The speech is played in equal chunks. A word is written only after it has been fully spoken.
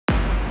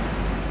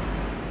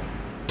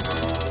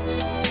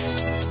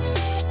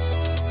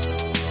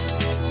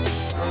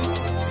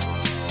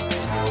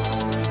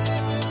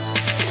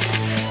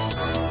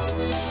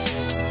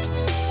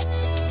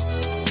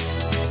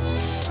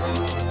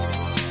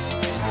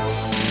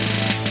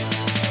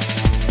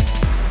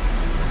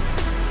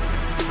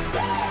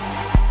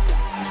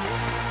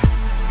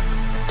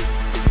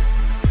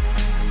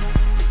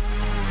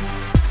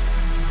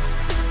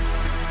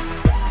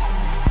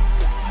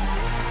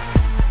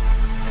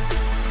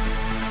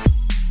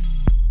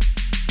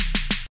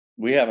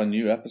we have a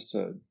new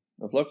episode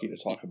of Loki to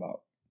talk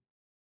about.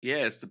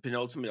 Yeah, it's the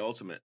penultimate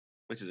ultimate,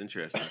 which is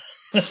interesting.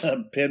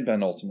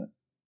 Penultimate.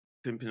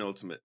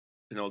 Penultimate.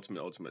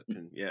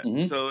 Pin. Yeah.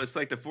 Mm-hmm. So it's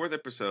like the 4th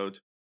episode,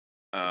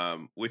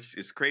 which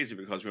is crazy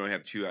because we only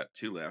have two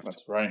left.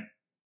 That's right.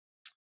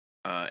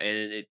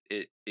 And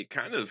it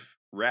kind of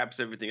wraps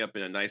everything up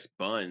in a nice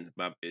bun,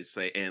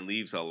 and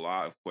leaves a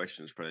lot of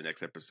questions for the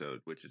next episode,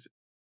 which is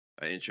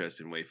an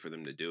interesting way for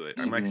them to do it.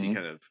 I'm actually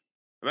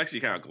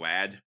kind of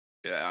glad.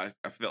 I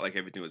felt like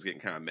everything was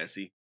getting kind of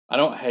messy. I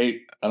don't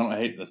hate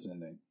this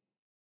ending.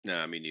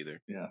 No, me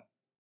neither. Yeah.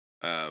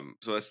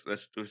 So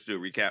let's do a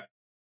recap.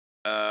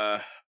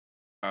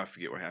 I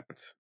forget what happens.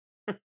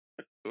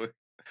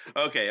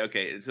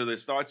 Okay. So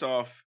this starts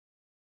off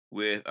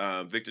with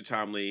Victor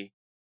Tomley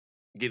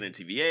getting a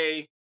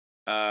TVA.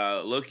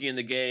 Loki and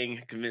the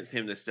gang convince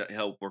him to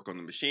help work on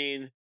the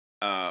machine.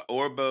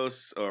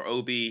 Orbos or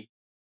Obi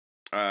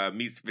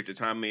meets Victor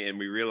Tomley, and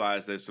we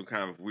realize there's some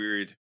kind of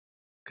weird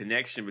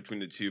connection between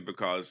the two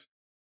because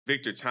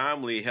Victor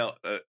Tomley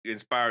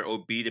inspired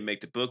OB to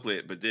make the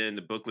booklet, but then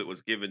the booklet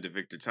was given to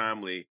Victor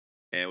Tomley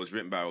and it was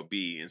written by OB,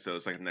 and so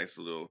it's like a nice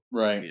little,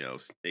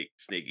 snake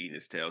eating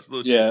its tail. It's a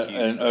little too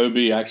cute. And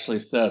OB actually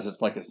says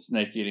it's like a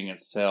snake eating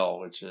its tail,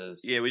 which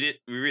is we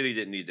really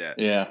didn't need that.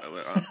 Yeah,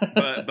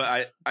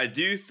 but I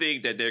do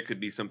think that there could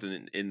be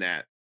something in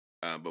that,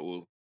 but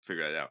we'll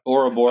figure that out.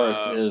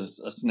 Ouroboros is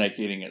a snake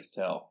eating its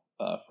tail.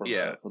 For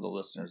the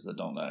listeners that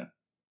don't know.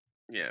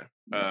 Yeah.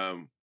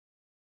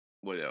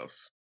 What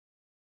else?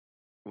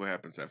 What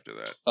happens after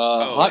that?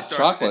 Hot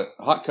chocolate,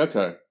 hot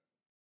cocoa.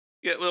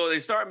 Yeah, well, they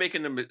start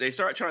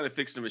trying to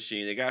fix the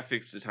machine. They got to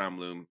fix the time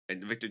loom,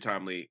 and Victor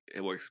Tomley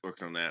works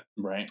on that.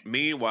 Right.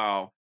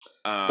 Meanwhile,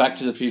 Back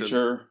to the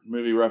Future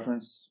movie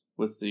reference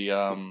with the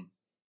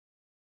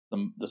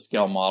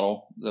scale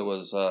model that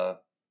was,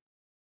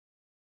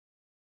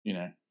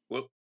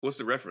 what's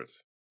the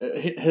reference?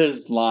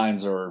 His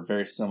lines are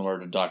very similar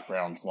to Doc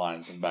Brown's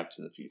lines in Back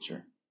to the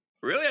Future.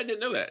 Really? I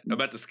didn't know that.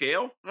 About the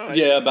scale? Oh,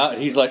 yeah,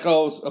 he's like,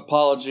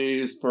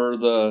 apologies for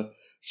the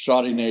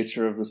shoddy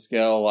nature of the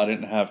scale. I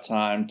didn't have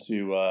time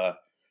to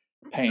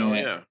paint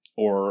it,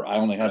 or I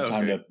only had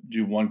time to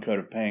do one coat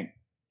of paint.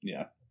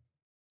 Yeah.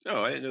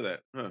 Oh, I didn't know that.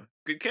 Huh.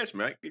 Good catch,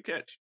 Mike. Good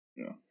catch.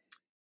 Yeah.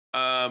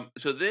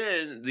 So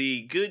then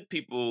the good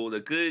people,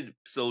 the good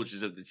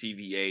soldiers of the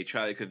TVA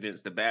try to convince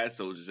the bad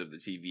soldiers of the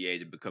TVA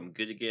to become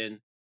good again,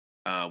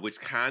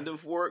 which kind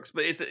of works,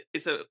 but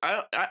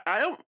I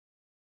don't,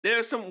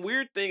 there's some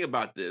weird thing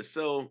about this.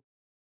 So,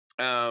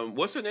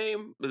 what's her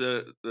name?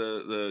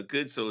 The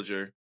good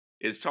soldier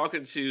is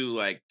talking to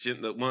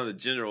one of the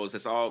generals.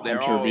 That's all.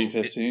 They're all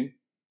B-15.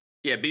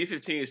 Yeah,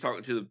 B-15 is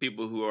talking to the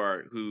people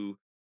who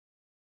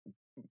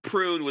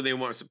pruned when they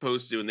weren't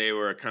supposed to, and they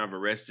were kind of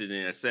arrested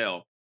in a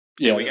cell.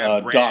 Yeah, we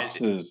got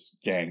Doc's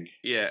gang.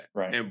 Yeah,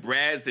 right. And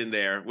Brad's in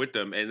there with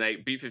them, and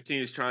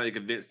B-15 is trying to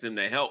convince them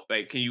to help.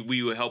 Like, will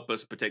you help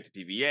us protect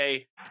the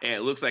TVA? And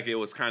it looks like it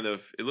was kind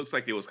of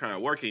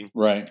working.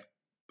 Right.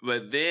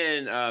 But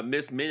then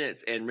Miss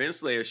Minutes and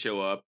Renslayer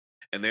show up,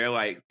 and they're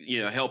like,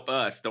 help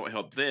us, don't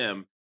help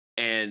them.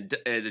 And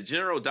the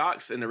General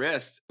Docs and the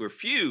rest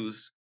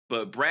refuse,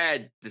 but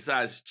Brad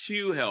decides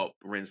to help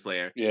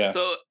Renslayer. Yeah.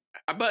 So,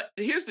 but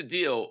here's the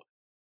deal.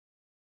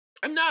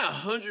 I'm not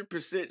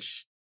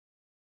 100%.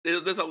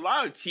 There's a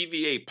lot of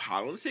TVA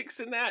politics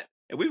in that,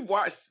 and we've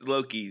watched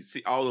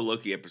all the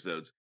Loki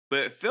episodes, but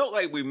it felt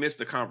like we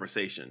missed a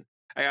conversation.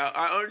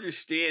 I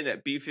understand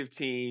that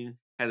B-15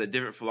 has a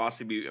different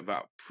philosophy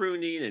about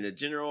pruning and the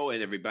general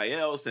and everybody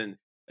else, and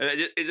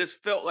it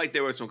just felt like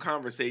there were some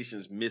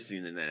conversations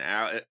missing in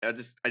that.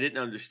 I didn't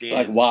understand.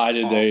 Like, why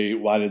did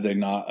they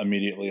not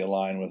immediately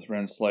align with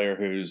Renslayer,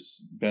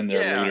 who's been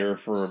their leader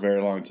for a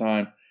very long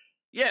time?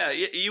 Yeah,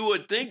 you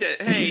would think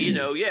that, hey,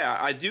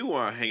 I do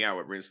want to hang out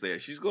with Renslayer.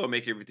 She's going to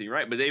make everything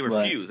right, but they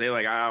refuse. Right. They're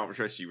like, I don't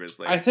trust you,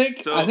 Renslayer. I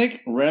think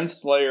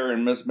Renslayer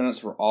and Miss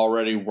Minutes were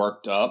already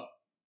worked up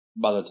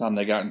by the time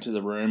they got into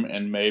the room,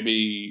 and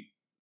maybe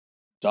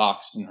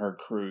Docs and her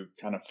crew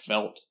kind of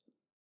felt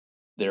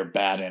their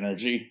bad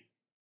energy.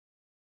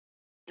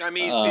 I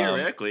mean,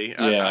 theoretically,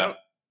 yeah.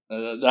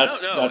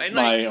 That's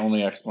my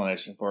only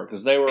explanation for it,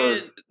 because they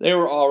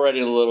were already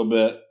a little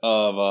bit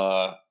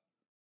of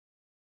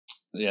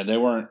they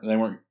weren't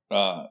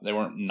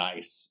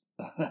nice.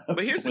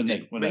 But here's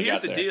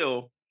the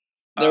deal.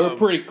 They were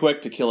pretty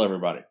quick to kill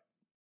everybody.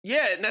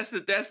 Yeah, and that's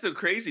the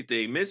crazy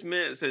thing. Miss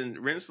Minutes and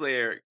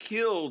Renslayer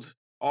killed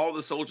all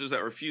the soldiers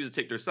that refused to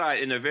take their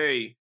side in a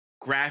very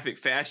graphic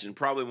fashion.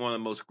 Probably one of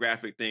the most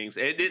graphic things.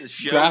 And it didn't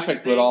show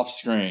graphic, but off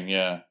screen.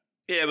 Yeah.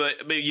 Yeah,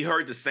 but you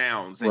heard the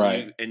sounds, and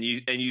right?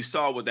 You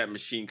saw what that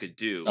machine could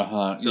do.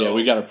 So, yeah,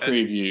 we got a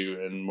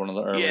preview in one of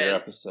the earlier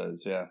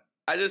episodes. Yeah.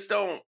 I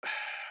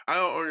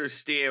don't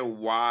understand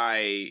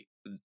why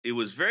it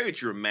was very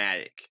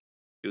dramatic.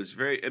 It was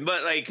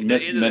but like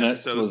Miss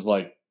Minutes was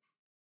like,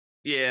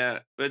 yeah,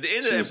 but at the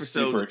end of the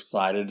episode, super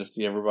excited to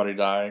see everybody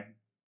die.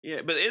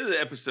 Yeah, but at the end of the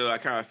episode, I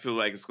kind of feel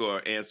like it's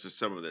going to answer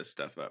some of this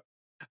stuff up.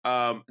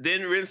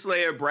 Then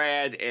Renslayer,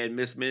 Brad, and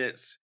Miss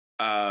Minutes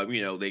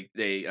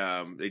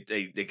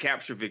They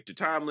capture Victor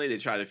Timely. They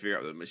try to figure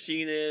out what the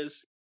machine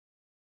is.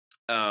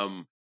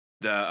 The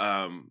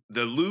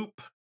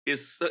loop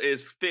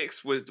is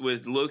fixed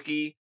with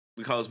Loki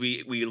because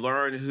we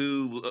learn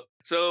who.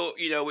 So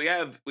we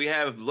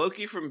have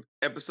Loki from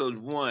episode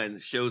 1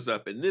 shows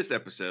up in this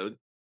episode,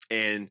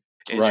 and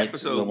in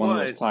episode the one 1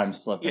 that was time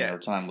slipping or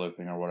time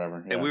looping or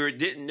whatever. Yeah. And we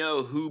didn't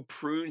know who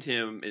pruned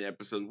him in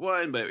episode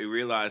 1, but we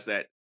realized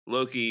that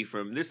Loki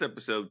from this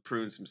episode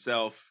prunes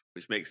himself,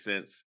 which makes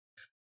sense.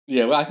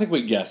 Yeah, well, I think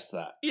we guessed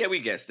that. Yeah, we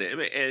guessed it.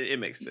 It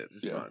makes sense.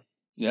 It's fine.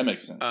 Yeah, it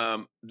makes sense.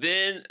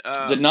 Then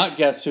did not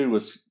guess who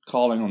was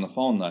calling on the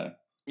phone though.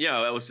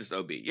 Yeah, that was just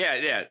OB.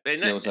 Yeah,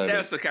 and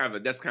that's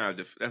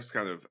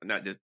kind of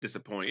not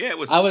disappointing. Yeah, it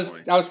was. I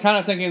was kind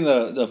of thinking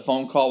the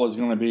phone call was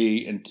going to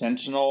be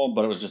intentional,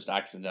 but it was just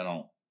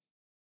accidental.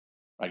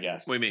 I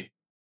guess. What do you mean?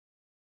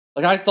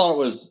 Like I thought it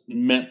was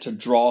meant to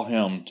draw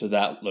him to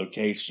that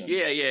location.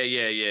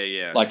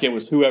 Yeah. Like it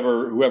was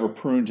whoever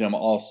pruned him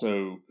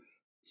also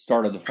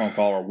started the phone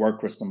call or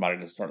worked with somebody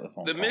to start the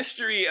phone call. The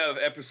mystery of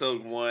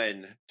episode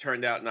 1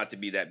 turned out not to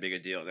be that big a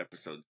deal in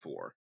episode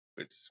 4.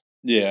 But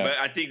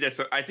I think there's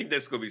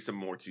going to be some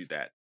more to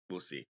that. We'll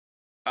see.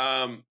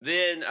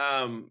 Then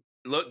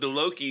the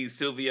Loki,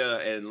 Sylvia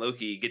and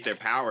Loki get their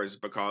powers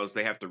because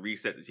they have to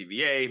reset the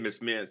TVA. Miss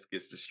Minutes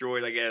gets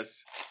destroyed, I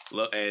guess.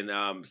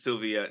 And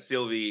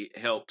Sylvie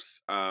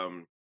helps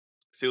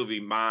Sylvie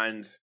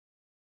mind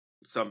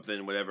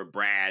something, whatever,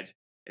 Brad.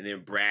 And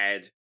then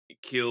Brad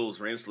kills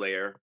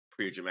Renslayer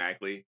pretty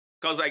dramatically.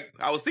 Because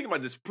I was thinking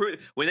about this,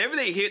 whenever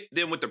they hit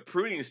them with the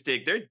pruning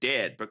stick, they're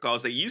dead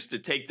because they used to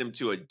take them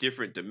to a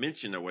different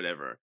dimension or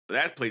whatever. But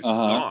that place is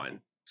gone.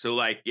 So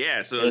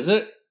so is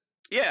it?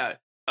 Yeah.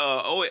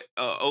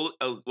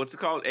 What's it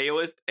called?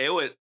 Aolith.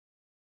 Aolith.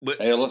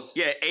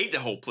 Yeah, ate the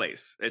whole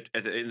place at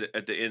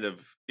the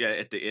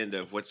end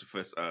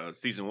of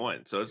season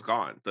 1. So it's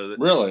gone. So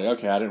really?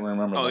 Okay, I didn't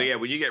remember. Oh that. yeah,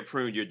 when you get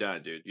pruned, you're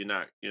done, dude. You're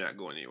not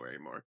going anywhere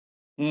anymore.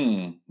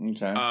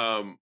 Okay.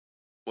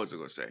 What's I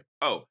gonna say?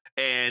 Oh,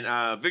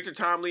 and Victor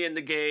Timely and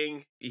the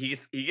gang, he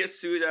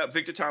gets sued up.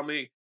 Victor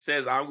Timely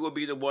says, "I'm gonna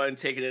be the one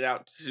taking it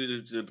out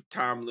to the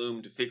time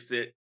loom to fix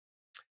it."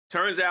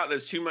 Turns out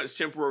there's too much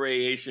temporal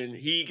radiation.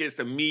 He gets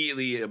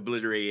immediately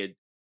obliterated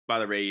by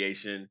the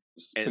radiation.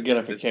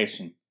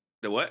 Spaghettification.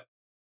 The what?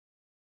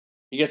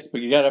 He gets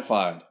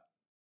spaghettified.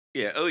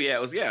 Yeah. Oh yeah.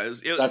 It was.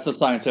 That's the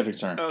scientific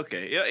term.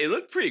 Okay. Yeah. It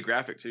looked pretty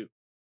graphic too.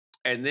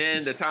 And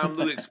then the time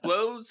loop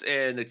explodes,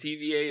 and the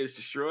TVA is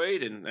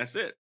destroyed, and that's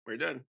it. We're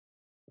done.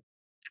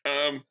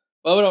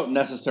 Well, we don't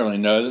necessarily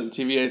know that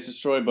the TVA is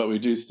destroyed, but we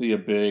do see a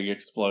big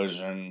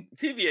explosion.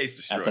 TVA is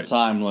destroyed at the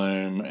time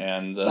loom,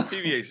 and the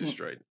TVA is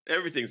destroyed.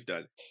 Everything's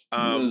done.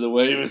 The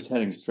wave is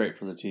heading straight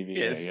for the TVA.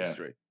 Yeah, it's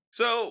destroyed.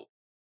 So,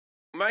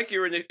 Mike,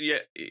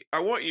 I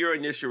want your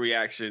initial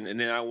reaction, and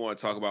then I want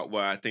to talk about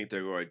what I think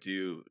they're going to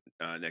do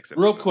next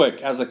episode. Real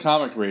quick, as a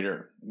comic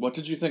reader, what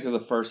did you think of the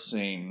first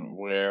scene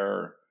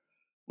where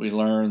we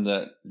learned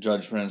that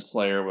Judge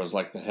Renslayer was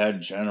like the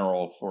head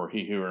general for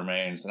He Who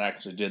Remains and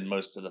actually did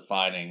most of the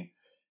fighting?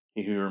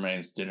 He Who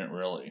Remains didn't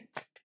really.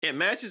 It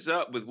matches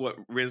up with what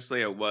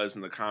Renslayer was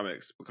in the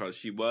comics because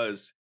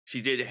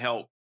she did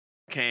help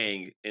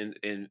Kang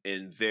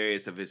in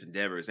various of his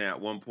endeavors, and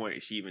at one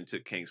point she even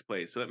took Kang's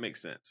place, so it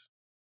makes sense.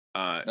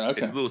 Okay.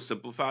 It's a little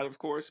simplified, of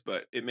course,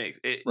 but it makes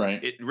it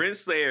right.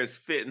 Renslayer is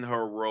fitting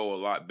her role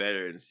a lot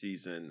better in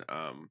season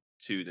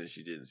 2 than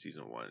she did in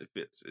season 1. It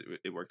fits.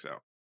 It works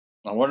out.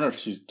 I wonder if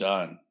she's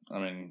done. I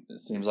mean, it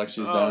seems like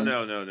she's done.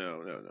 No.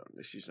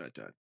 She's not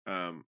done.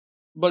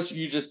 But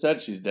you just said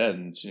she's dead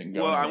and she didn't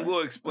go. Well, I'm going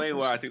to explain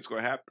what I think is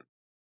going to happen.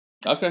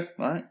 Okay.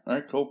 All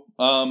right. Cool.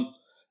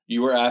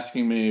 You were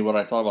asking me what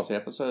I thought about the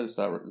episode. Is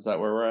that where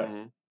we're at?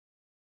 Mm-hmm.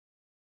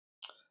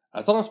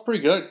 I thought it was pretty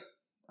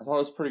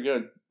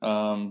good.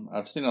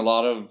 I've seen a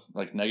lot of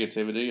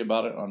negativity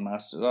about it on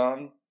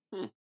Mastodon.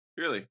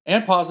 Really?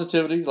 And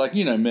positivity,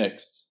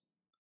 mixed.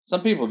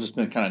 Some people have just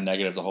been kind of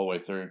negative the whole way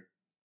through.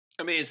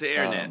 I mean, it's the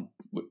internet.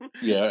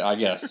 Yeah, I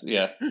guess.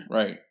 Yeah,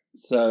 right.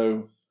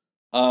 So,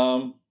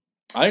 I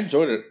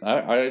enjoyed it.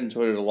 I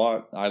enjoyed it a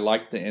lot. I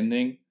liked the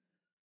ending.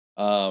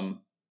 I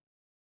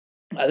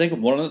think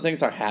one of the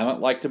things I haven't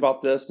liked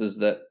about this is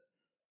that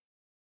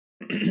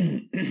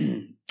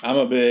I'm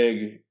a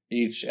big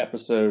each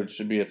episode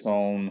should be its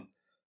own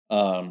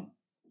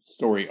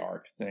story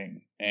arc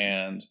thing.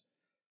 And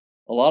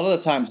a lot of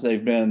the times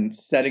they've been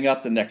setting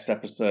up the next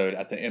episode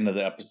at the end of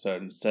the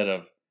episode instead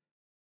of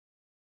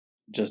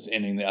just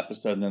ending the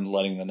episode and then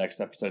letting the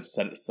next episode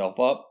set itself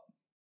up.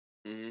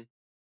 Mm-hmm.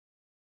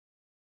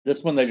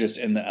 This one, they just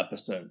end the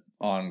episode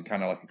on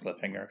kind of like a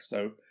cliffhanger.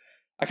 So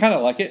I kind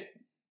of like it.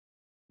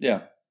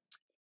 Yeah.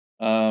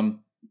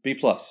 B+.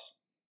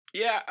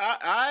 Yeah,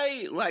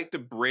 I like the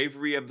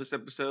bravery of this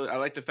episode. I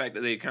like the fact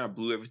that they kind of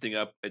blew everything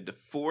up at the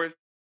 4th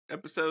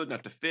episode,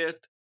 not the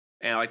 5th.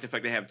 And I like the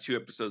fact they have 2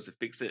 episodes to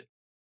fix it.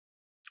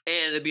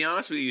 And to be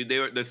honest with you,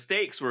 the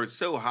stakes were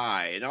so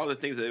high, and all the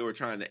things that they were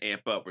trying to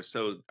amp up were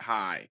so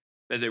high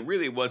that there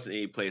really wasn't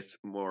any place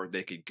more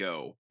they could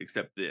go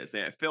except this.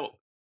 And it felt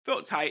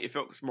felt tight. It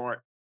felt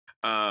smart.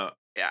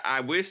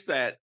 I wish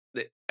that.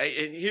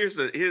 And here's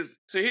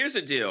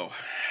the deal.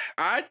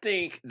 I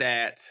think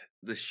that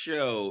the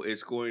show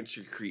is going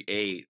to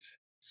create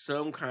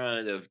some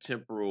kind of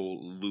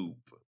temporal loop,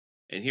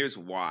 and here's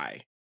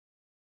why.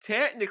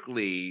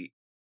 Technically,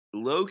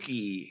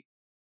 Loki,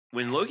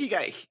 when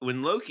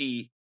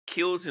Loki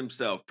kills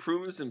himself,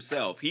 prunes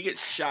himself, he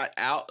gets shot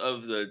out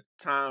of the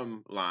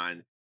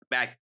timeline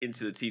back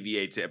into the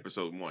TVA to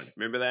episode 1.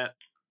 Remember that?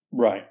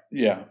 Right.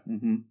 Yeah.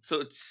 Mm-hmm.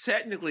 So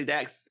technically,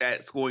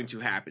 that's going to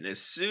happen as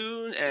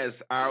soon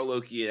as our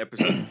Loki in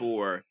episode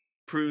 4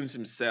 prunes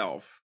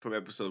himself from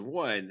episode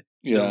 1.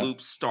 The loop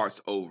starts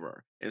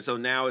over, and so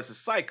now it's a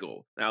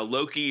cycle. Now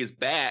Loki is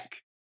back.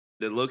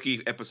 The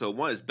Loki episode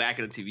 1 is back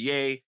in the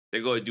TVA.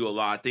 They're going to do a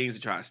lot of things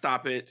to try to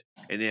stop it,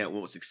 and then it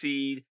won't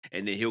succeed.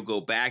 And then he'll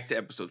go back to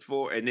episode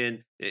 4, and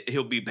then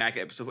he'll be back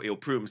at episode 4. He'll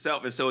prove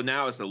himself, and so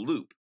now it's a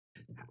loop.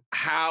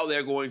 How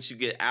they're going to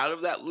get out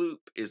of that loop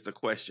is the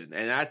question,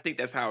 and I think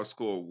that's how a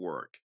score will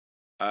work.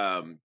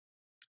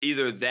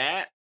 Either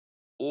that,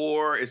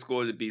 or it's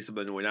going to be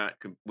something it's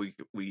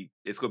going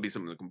to be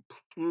something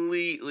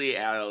completely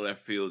out of left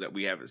field that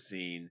we haven't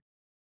seen.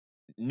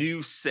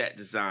 New set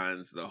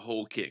designs, the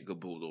whole kit and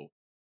caboodle,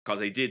 because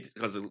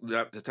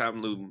the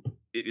time loop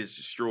is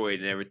destroyed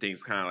and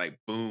everything's kind of like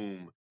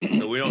boom.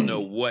 So we don't know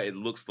what it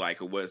looks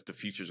like or what the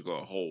future's going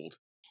to hold.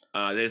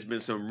 There's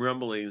been some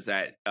rumblings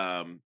that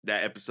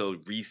that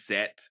episode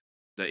reset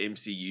the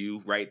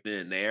MCU right then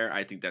and there.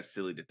 I think that's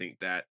silly to think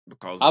that,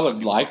 because I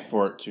would like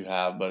for it to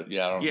have, but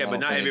yeah, I don't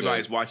not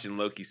everybody's watching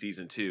Loki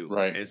season 2,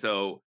 right? And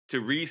so to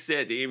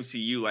reset the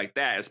MCU like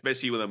that,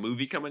 especially with a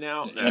movie coming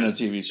out and a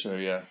TV show,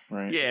 yeah,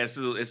 right, yeah,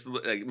 so it's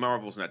like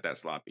Marvel's not that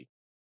sloppy.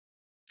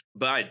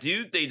 But I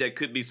do think there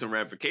could be some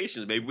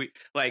ramifications.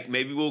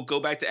 Maybe we'll go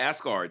back to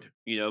Asgard.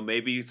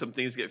 Maybe some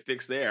things get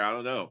fixed there. I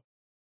don't know.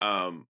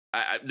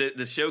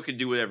 The show can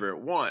do whatever it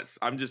wants.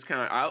 I'm just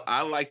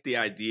I like the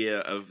idea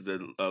of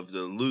the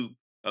loop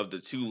of the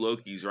two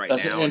Lokis right now.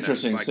 That's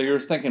interesting. So you're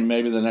thinking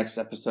maybe the next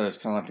episode is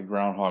kind of like a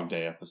Groundhog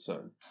Day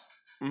episode.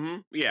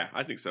 Mm-hmm. Yeah,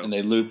 I think so. And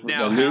they loop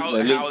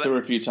through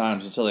a few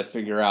times until they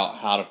figure out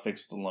how to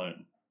fix the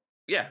loom.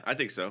 Yeah, I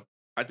think so.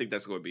 I think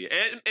that's going to be it.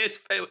 And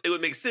it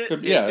would make sense.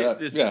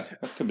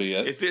 That could be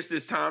it. If it's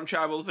this time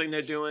travel thing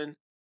they're doing.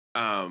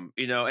 And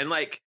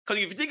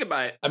because if you think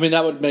about it, I mean,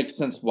 that would make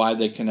sense why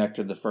they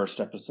connected the first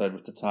episode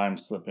with the time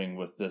slipping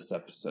with this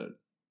episode,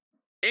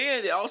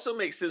 and it also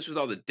makes sense with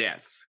all the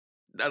deaths.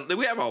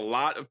 We have a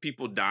lot of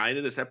people dying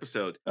in this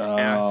episode,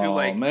 and I feel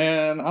like,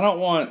 man, I don't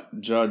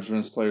want Judge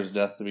Renslayer's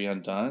death to be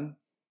undone.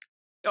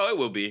 Oh, it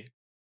will be.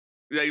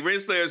 Like,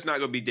 Renslayer's not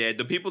going to be dead.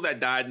 The people that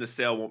died in the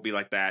cell won't be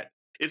like that.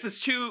 It's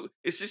just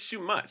too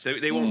much.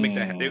 They won't make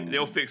that.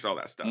 They'll fix all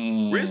that stuff.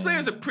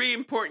 Renslayer's a pretty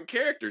important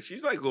character.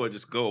 She's not going to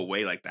just go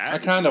away like that. I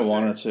kind of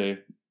want her to.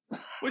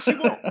 Well, she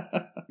won't.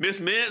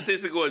 Miss Mintz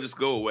isn't going to just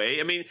go away.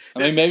 I mean,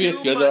 maybe it's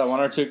good that I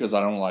want her to because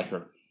I don't like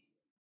her.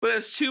 But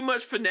there's too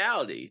much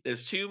finality.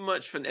 There's too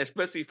much,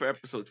 especially for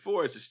episode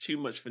 4. It's just too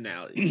much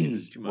finality.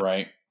 It's too much.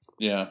 Right.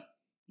 Yeah,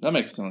 that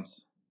makes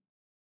sense.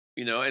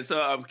 And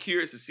so I'm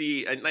curious to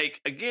see. And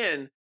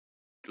again,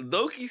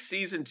 Loki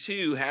season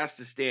 2 has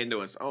to stand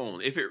on its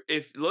own.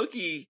 If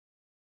Loki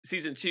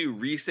season 2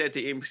 reset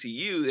the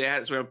MCU, it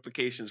has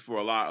ramifications for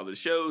a lot of the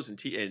shows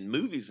and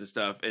movies and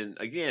stuff. And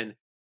again,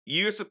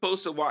 you're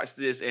supposed to watch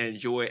this and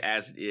enjoy it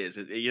as it is.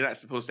 You're not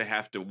supposed to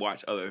have to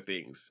watch other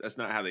things. That's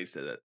not how they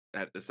set it.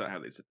 That's not how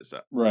they set this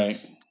up.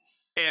 Right.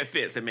 And it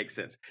fits. It makes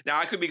sense. Now,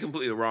 I could be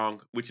completely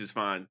wrong, which is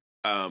fine.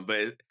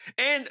 But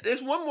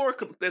there's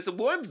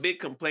one big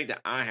complaint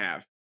that I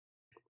have.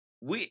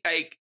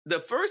 The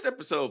first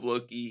episode of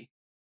Loki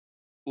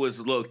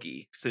was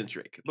Loki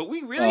centric, but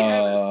we really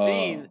haven't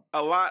seen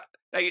a lot.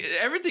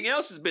 Everything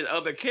else has been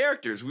other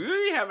characters. We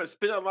really haven't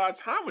spent a lot of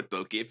time with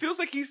Loki. It feels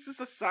like he's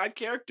just a side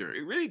character.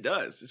 It really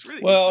does. It's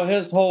really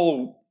his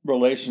whole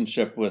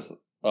relationship with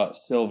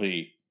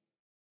Sylvie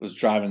was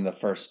driving the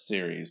first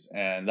series,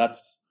 and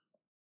that's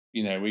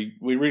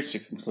we reached a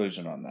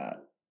conclusion on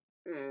that.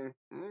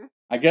 Mm-hmm.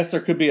 I guess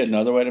there could be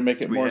another way to make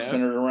it more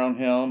centered around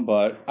him,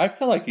 but I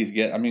feel like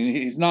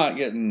he's not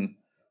getting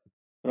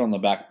put on the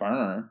back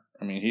burner.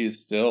 I mean, he's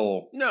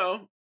still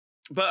no,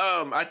 but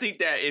I think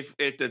that if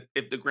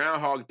the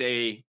Groundhog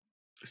Day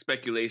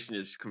speculation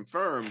is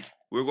confirmed,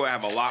 we're going to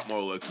have a lot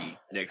more Loki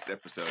next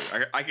episode.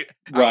 I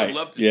would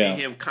love to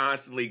see him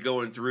constantly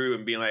going through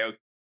and being like,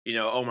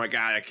 oh my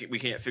god, we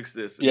can't fix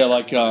this. Yeah,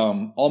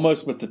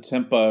 almost with the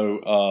tempo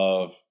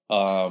of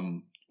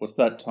what's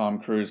that Tom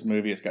Cruise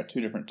movie? It's got 2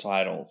 different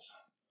titles.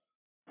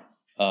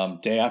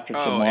 Day After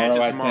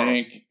Tomorrow, I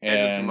think,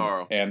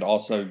 and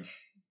also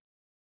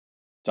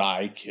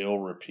Die, Kill,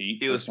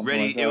 Repeat. It was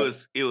ready. Like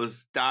it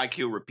was Die,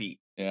 Kill, Repeat.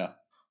 Yeah,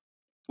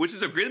 which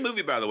is a great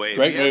movie, by the way.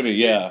 Great movie,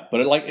 yeah.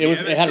 But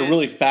it had a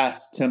really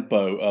fast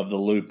tempo of the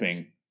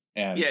looping.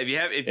 And yeah,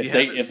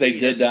 if they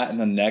did that in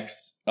the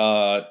next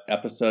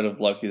episode of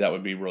Loki, that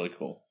would be really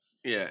cool.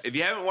 Yeah, if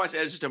you haven't watched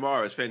Edge of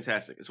Tomorrow, it's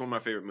fantastic. It's one of my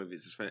favorite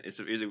movies.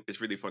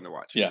 It's really fun to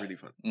watch. Yeah, it's really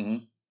fun.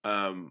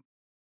 Mm-hmm.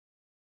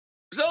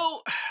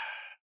 So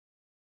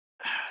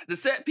the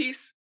set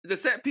piece of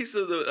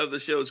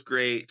the show is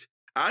great.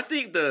 I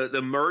think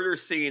the murder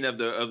scene of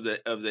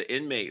the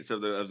inmates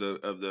of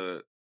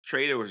the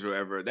traders or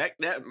whatever, that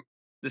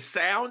the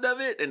sound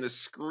of it and the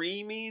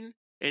screaming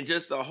and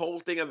just the whole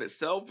thing of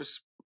itself is.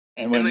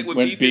 And when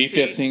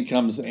B-15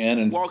 comes in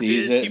and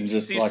sees it, and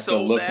just like the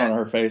look on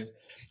her face.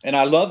 And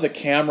I love the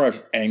camera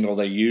angle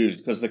they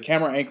use, because the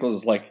camera angle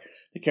is like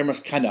the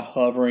camera's kind of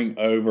hovering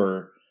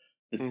over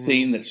the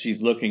scene that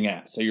she's looking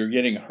at. So you're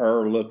getting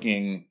her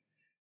looking.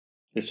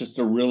 It's just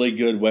a really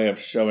good way of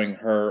showing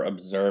her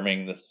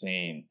observing the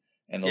scene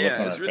and the look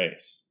on her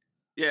face.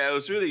 Yeah, it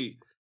was really.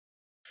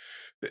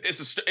 It's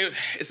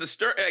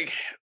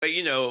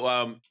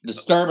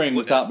disturbing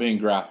without being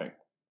graphic.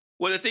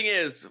 Well, the thing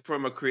is,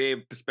 from a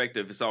creative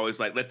perspective, it's always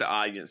like let the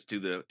audience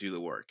do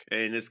the work. And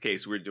in this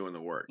case, we're doing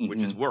the work,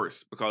 which is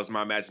worse because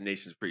my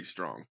imagination is pretty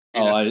strong.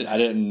 I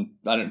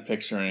didn't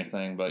picture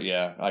anything, but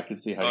yeah, I could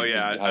see how.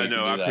 I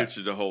know. I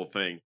pictured the whole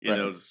thing. You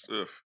know,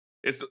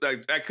 it's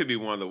like, that could be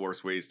one of the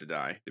worst ways to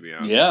die. To be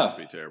honest, yeah, it's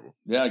pretty terrible.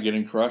 Yeah,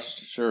 getting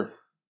crushed, sure.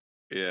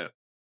 Yeah,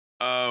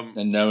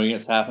 and knowing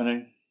it's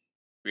happening.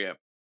 Yeah.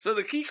 So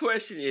the key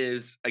question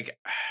is like.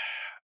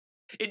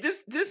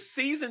 This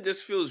season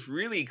just feels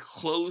really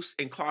close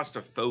and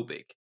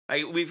claustrophobic.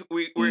 Like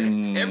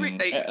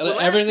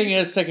everything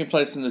is taking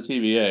place in the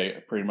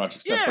TVA pretty much,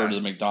 except for the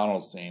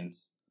McDonald's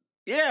scenes.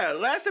 Yeah,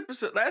 last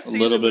season a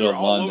little bit of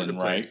London,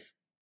 right?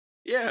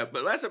 Yeah,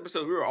 but last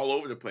episode we were all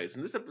over the place,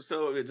 and this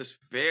episode is just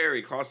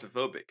very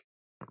claustrophobic.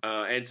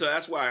 And so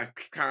that's why I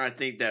kind of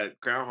think that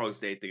Groundhog's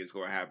Day thing is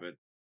going to happen.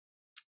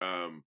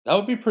 That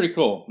would be pretty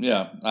cool.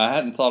 Yeah, I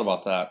hadn't thought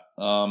about that.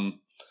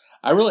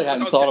 I really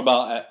hadn't thought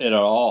about it at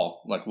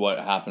all, like what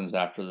happens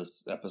after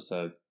this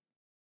episode.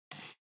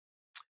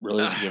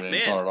 Really didn't give it any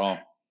thought at all.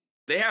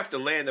 They have to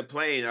land the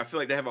plane. I feel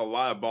like they have a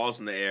lot of balls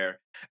in the air.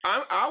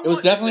 It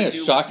was definitely a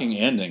shocking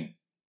ending,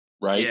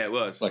 right? Yeah, it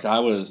was. Like I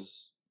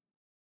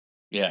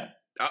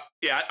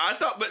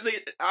thought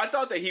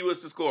that he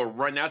was just going to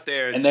run out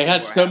there. And they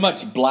had so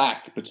much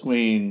black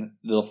between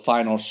the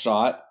final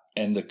shot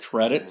and the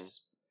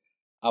credits.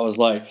 I was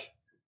like,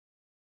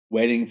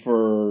 waiting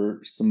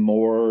for some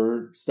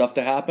more stuff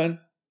to happen,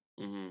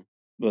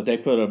 but they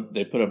put a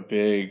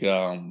big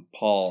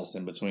pause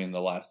in between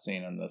the last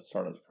scene and the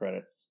start of the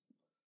credits.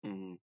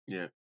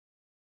 Yeah.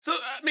 So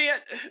I mean,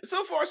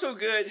 so far so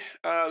good.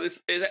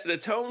 The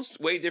tone's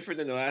way different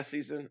than the last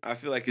season. I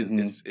feel like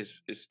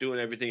it's doing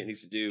everything it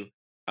needs to do.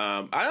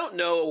 I don't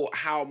know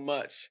how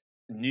much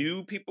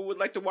new people would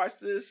like to watch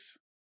this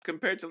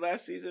compared to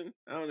last season.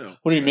 I don't know.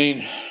 What do you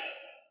mean?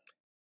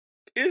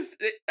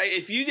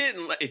 If you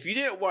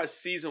didn't watch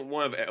season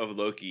 1 of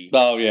Loki?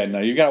 Oh yeah, no,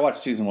 you gotta watch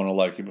season 1 of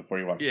Loki before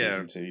you watch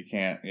season 2. You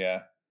can't,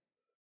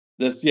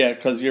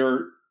 because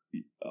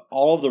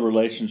all of the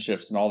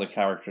relationships and all the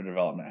character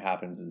development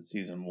happens in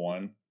season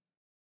 1.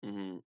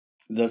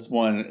 This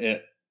one,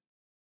 it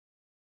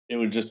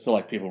would just feel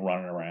like people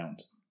running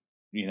around,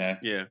 you know?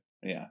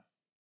 Yeah.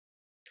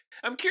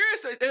 I'm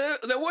curious.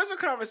 There was a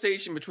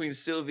conversation between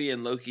Sylvie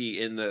and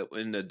Loki in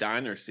the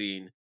diner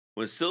scene.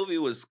 When Sylvie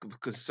was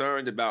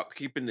concerned about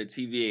keeping the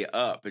TVA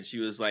up, and she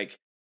was like,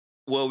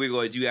 what are we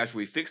going to do after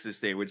we fix this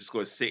thing? We're just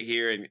going to sit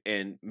here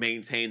and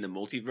maintain the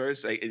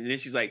multiverse. And then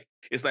she's like,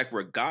 it's like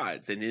we're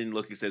gods. And then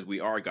Loki says, we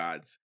are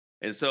gods.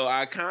 And so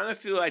I kind of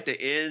feel like at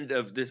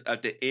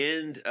the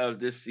end of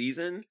this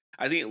season,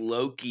 I think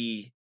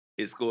Loki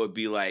is going to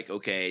be like,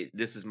 okay,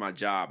 this is my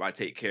job. I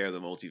take care of the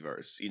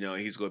multiverse. You know,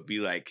 he's going to be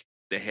like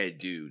the head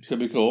dude. Could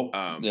be cool.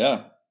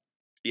 Yeah.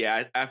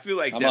 Yeah, I feel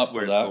like that's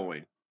where it's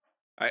going.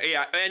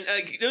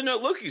 And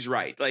Loki's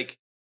right. Like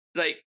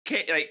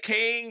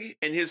Kang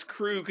and his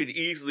crew could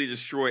easily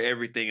destroy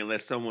everything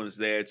unless someone's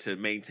there to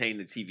maintain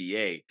the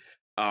TVA,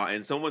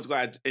 and someone's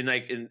going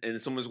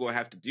to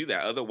have to do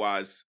that.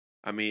 Otherwise,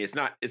 I mean,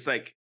 it's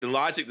like the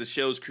logic the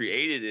show's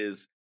created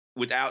is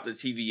without the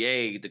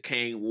TVA, the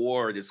Kang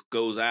War just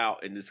goes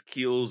out and just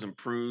kills and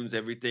prunes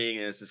everything,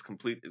 and it's just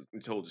complete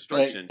and total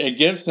destruction. It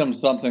gives him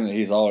something that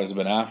he's always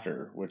been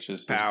after, which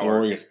is his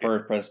glorious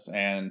purpose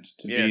and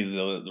to be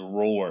the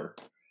ruler.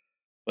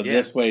 But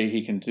this way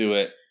he can do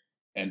it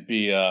and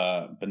be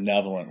a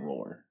benevolent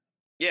ruler.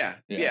 Yeah.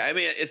 I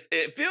mean,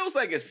 it feels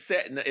like it's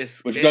set in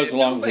which goes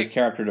along with his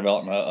character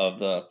development of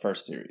the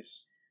first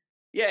series.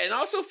 Yeah, and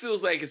also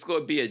feels like it's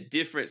going to be a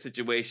different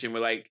situation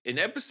where, like, in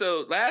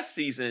episode last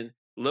season,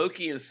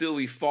 Loki and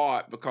Sylvie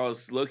fought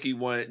because Loki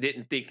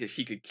didn't think that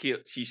she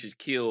should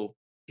kill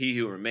He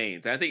Who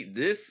Remains. And I think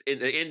the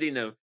ending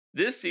of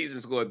this season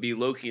is going to be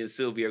Loki and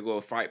Sylvie are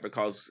going to fight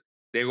because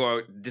they're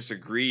going to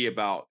disagree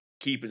about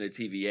keeping the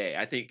TVA.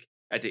 I think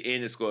at the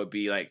end it's going to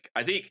be like,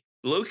 I think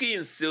Loki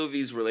and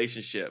Sylvie's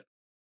relationship,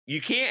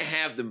 you can't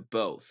have them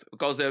both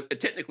because they're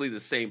technically the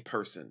same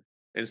person.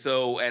 And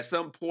so at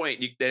some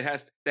point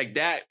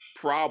that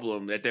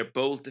problem that they're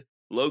both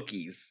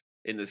Lokis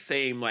in the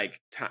same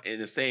in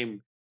the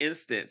same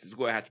instance is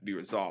going to have to be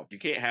resolved.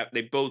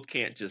 They both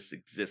can't just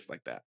exist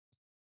like that.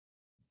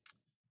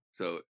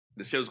 So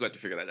the show's going to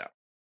have to figure that out.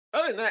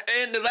 Other than that,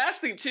 and the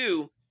last thing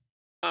too,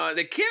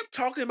 they kept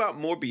talking about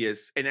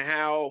Morbius and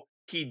how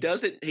he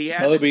doesn't. He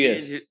hasn't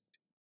Mobius.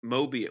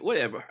 Mobius,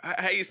 whatever.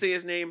 How you say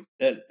his name?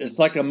 It's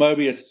like a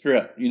Mobius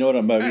strip. You know what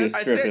a Mobius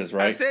strip is,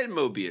 right? I said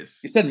Mobius.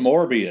 You said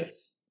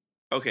Morbius.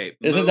 Okay.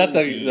 Isn't that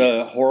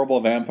the horrible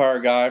vampire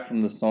guy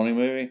from the Sony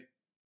movie?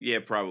 Yeah,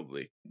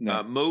 probably.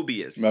 No.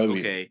 Mobius.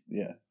 Okay.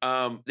 Yeah.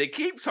 They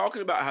keep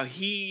talking about how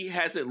he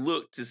hasn't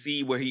looked to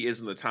see where he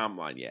is in the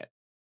timeline yet.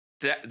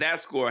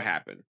 That's going to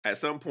happen. At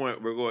some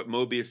point,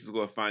 Mobius is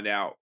going to find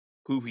out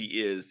who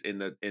he is in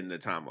the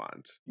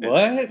timelines.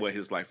 What? What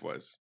his life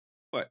was.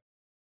 What?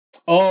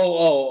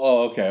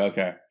 Oh,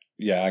 okay.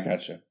 Yeah, I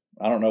got you.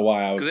 I don't know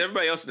why I was... Because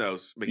everybody else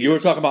knows. But you were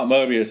talking about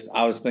Mobius.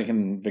 I was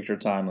thinking Victor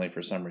Timely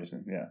for some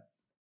reason. Yeah.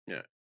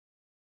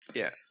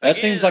 That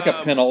seems like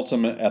a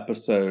penultimate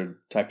episode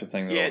type of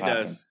thing that will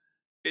happen.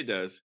 It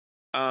does.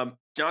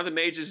 Jonathan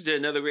Majors did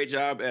another great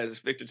job as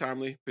Victor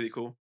Timely. Pretty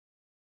cool.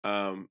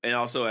 And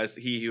also as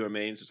He Who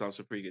Remains, was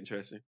also pretty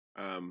interesting.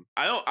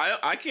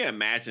 I can't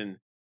imagine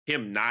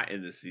him not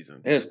in this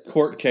season. His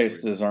court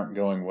cases aren't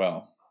going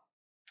well.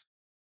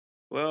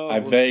 Well, I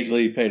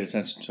vaguely paid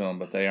attention to them,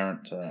 but they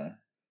aren't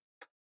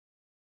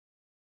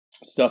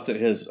stuff that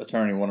his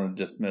attorney wanted to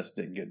dismiss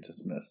didn't get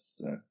dismissed.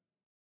 So.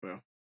 Well,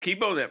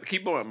 keep on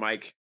it,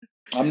 Mike.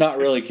 I'm not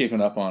really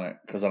keeping up on it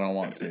because I don't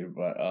want to,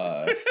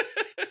 but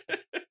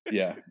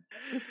yeah.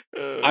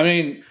 I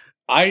mean,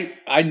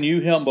 I knew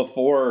him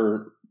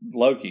before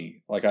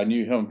Loki. Like I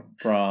knew him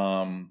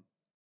from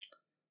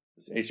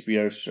this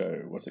HBO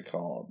show. What's it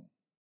called?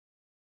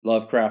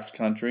 Lovecraft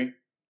Country.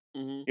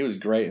 Mm-hmm. He was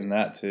great in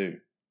that too.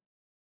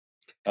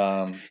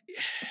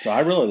 So I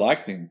really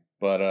liked him,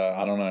 but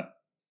I don't know.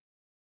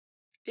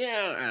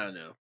 Yeah, I don't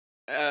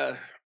know.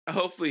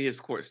 Hopefully his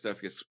court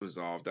stuff gets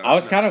resolved. I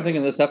was kind of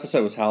thinking this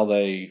episode was how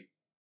they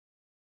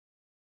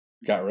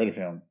got rid of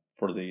him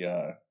for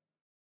the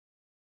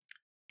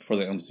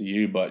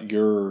MCU, but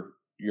your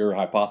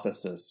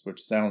hypothesis,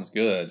 which sounds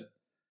good,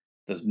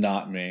 does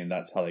not mean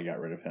that's how they got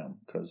rid of him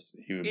because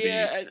he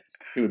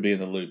would be in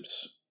the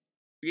loops.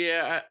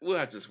 Yeah, we'll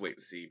have to just wait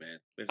and see, man.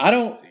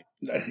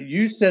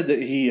 You said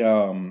that he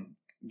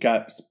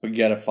got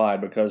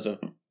spaghettified because of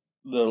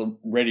the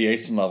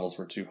radiation levels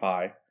were too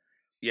high.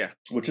 Yeah.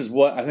 Which is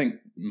what I think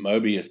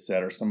Mobius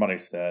said or somebody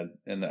said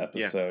in the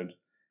episode.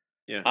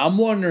 Yeah. I'm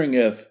wondering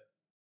if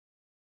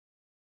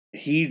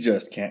he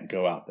just can't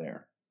go out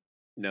there.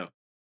 No.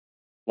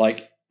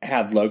 Like,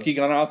 had Loki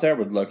gone out there,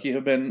 would Loki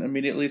have been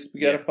immediately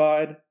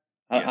spaghettified?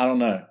 Yeah. I don't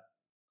know.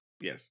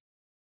 Yes.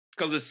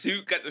 Because the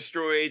suit got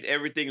destroyed,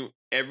 everything.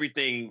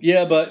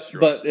 Yeah, but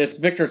it's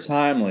Victor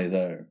Timely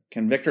though.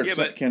 Can Victor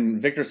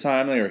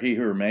Timely or He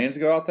Who Remains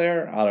go out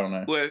there? I don't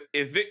know. Well,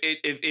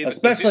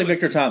 especially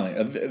Victor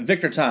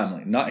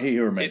Timely, not He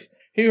Who Remains.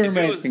 He Who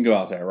Remains can go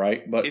out there,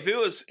 right? But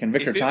can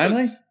Victor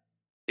Timely?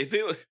 If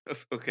it was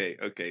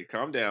okay,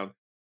 calm down.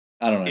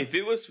 I don't know. If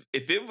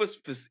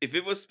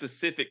it was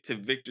specific to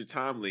Victor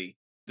Timely,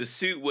 the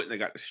suit wouldn't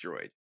have got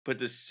destroyed. But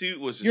the suit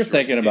was destroyed. You're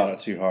thinking about it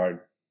too hard.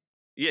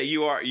 Yeah,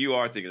 you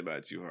are thinking about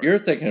it too hard. You're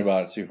thinking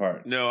about it too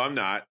hard. No, I'm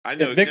not. I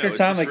know. If Victor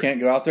Timely can't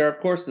go out there, of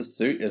course the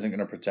suit isn't going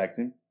to protect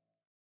him.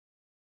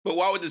 But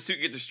why would the suit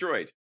get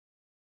destroyed?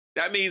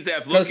 That means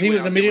that because he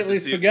was immediately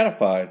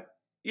spaghettified.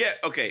 Yeah.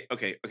 Okay,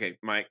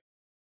 Mike.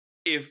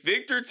 If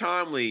Victor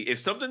Timely, if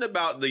something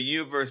about the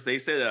universe they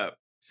set up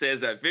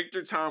says that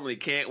Victor Timely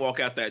can't walk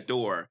out that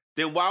door,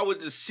 then why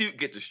would the suit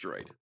get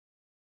destroyed?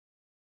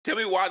 Tell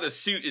me why the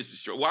suit is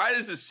destroyed. Why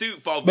does the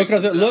suit fall?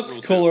 Because it looks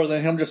cooler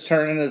than him just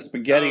turning his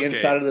spaghetti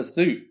inside of the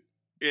suit.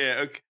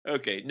 Yeah.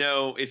 Okay.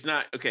 No, it's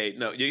not. Okay.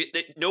 No.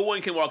 No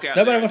one can walk out.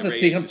 Nobody wants to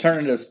see him turn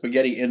into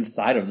spaghetti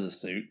inside of the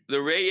suit.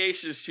 The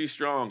radiation is too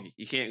strong.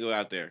 You can't go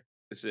out there.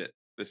 That's it.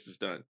 This is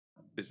done.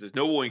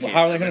 No one can. Well,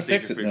 how are they going to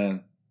fix it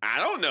then? I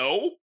don't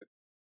know.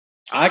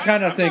 I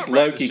kind of think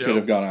Loki could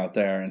have gone out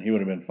there and he would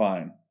have been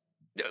fine.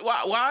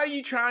 Why are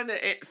you trying to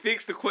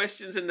fix the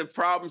questions and the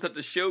problems that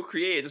the show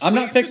created? I'm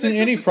not fixing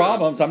any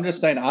problems. I'm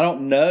just saying I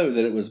don't know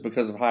that it was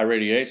because of high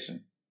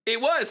radiation. It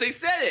was. They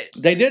said it.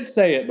 They did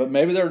say it, but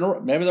maybe they're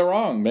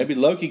wrong. Maybe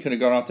Loki could have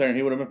gone out there and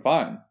he would have been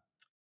fine.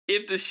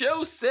 If the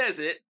show says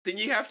it, then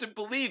you have to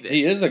believe it.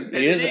 He is.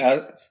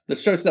 The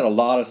show said a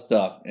lot of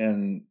stuff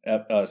in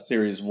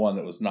series 1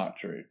 that was not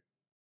true.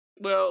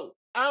 Well,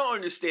 I don't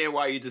understand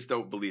why you just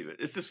don't believe it.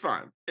 It's just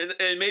fine,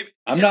 and maybe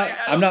I'm not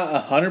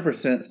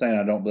 100% saying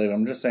I don't believe it.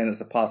 I'm just saying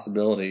it's a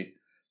possibility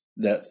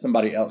that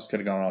somebody else could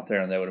have gone out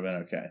there and they would have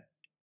been okay.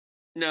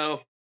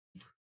 No.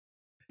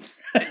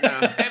 and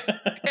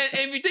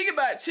if you think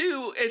about it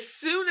too, as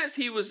soon as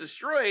he was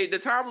destroyed, the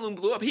time balloon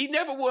blew up. He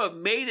never would have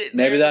made it.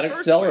 Maybe that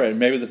accelerated.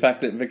 Maybe the fact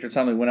that Victor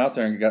Timely went out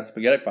there and got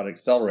spaghetti pot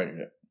accelerated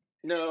it.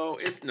 No,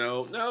 it's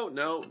no.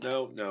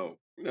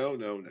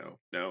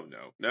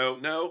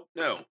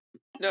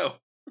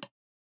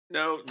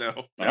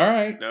 All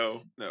right.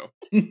 No. No.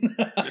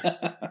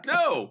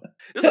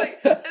 It's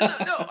like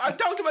no. I've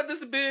talked about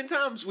this a billion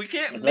times. We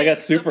can't. It's like a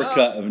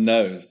supercut of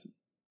no's.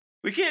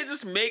 We can't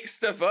just make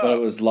stuff up. But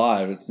it was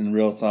live. It's in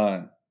real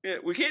time. Yeah,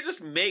 we can't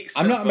just make stuff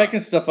up. I'm not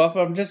making stuff up.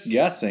 I'm just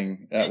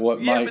guessing at what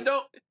might... Yeah,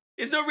 but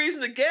there's no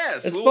reason to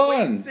guess. It's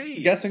fun.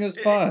 Guessing is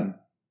fun.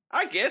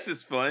 I guess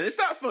it's fun. It's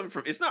not fun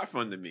for. It's not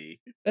fun to me.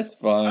 It's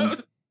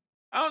fun.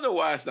 I don't know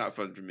why it's not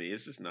fun for me.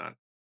 It's just not.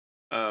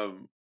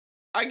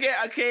 I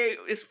get okay.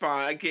 It's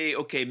fine.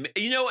 Okay.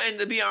 You know, and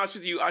to be honest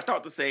with you, I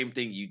thought the same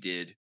thing you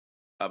did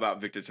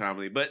about Victor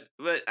Tomley, but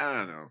I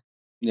don't know.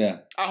 Yeah.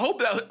 I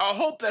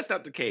hope that's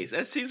not the case.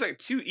 That seems like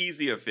too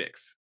easy a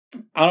fix.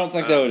 I don't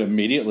think they would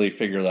immediately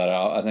figure that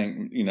out. I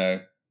think,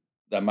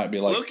 that might be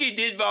like... Loki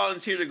did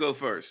volunteer to go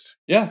first.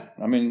 Yeah.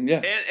 I mean,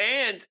 yeah.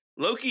 And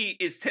Loki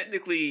is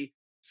technically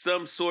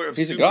some sort of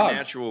he's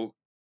supernatural... a god.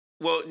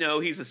 Well, no,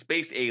 he's a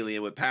space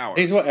alien with powers.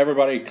 He's what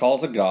everybody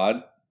calls a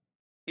god.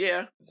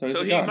 Yeah.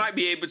 So he might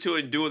be able to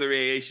endure the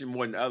radiation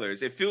more than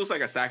others. It feels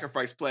like a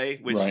sacrifice play,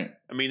 which, right.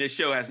 I mean, this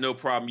show has no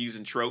problem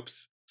using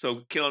tropes.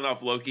 So killing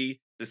off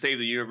Loki to save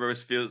the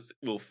universe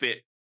will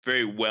fit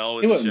very well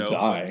in the show. He wouldn't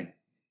die.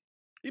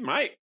 He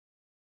might.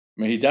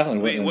 I mean, he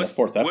definitely wouldn't in the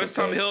fourth episode. What's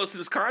Tom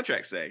Hiddleston's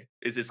contract say?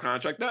 Is his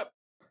contract up?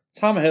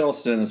 Tom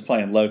Hiddleston is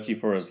playing Loki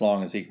for as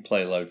long as he can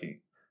play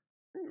Loki.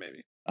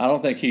 Maybe. I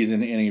don't think he's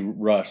in any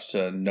rush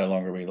to no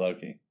longer be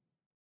Loki.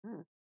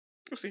 We'll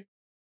see.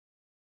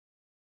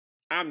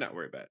 I'm not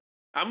worried about it.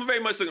 I'm very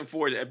much looking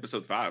forward to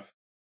episode 5.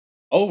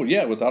 Oh,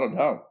 yeah, without a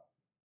doubt.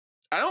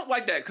 I don't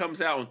like that it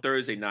comes out on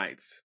Thursday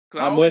nights.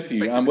 I'm with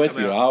you.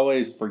 I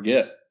always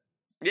forget.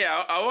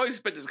 Yeah, I always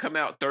expect it to come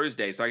out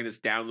Thursday so I can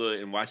just download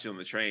it and watch it on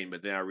the train,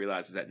 but then I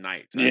realize it's at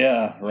night. So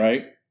yeah,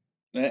 right.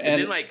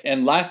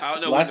 And last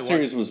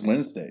series was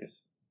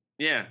Wednesdays.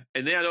 Yeah,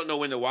 and then I don't know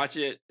when to watch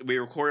it. We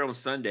record on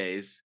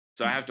Sundays,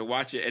 so I have to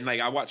watch it. And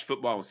I watch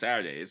football on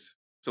Saturdays.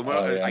 So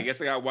I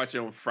guess I got to watch it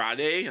on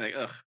Friday. And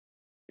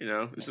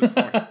it's just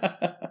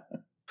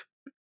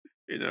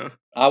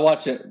I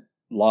watch it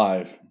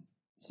live,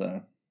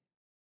 so.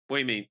 What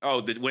do you mean?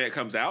 Oh, when it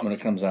comes out? When it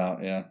comes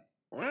out, yeah.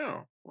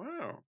 Wow.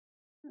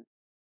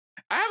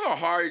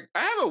 I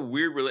have a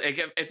weird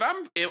relationship. If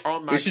I'm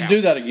on my We should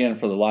do that again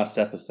for the last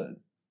episode.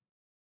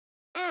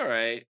 All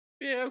right.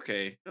 Yeah,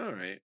 okay. All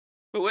right.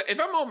 But if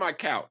I'm on my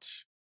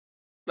couch,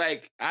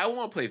 I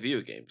want to play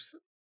video games.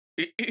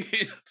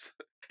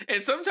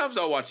 And sometimes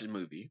I'll watch a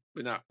movie,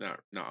 but not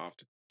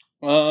often.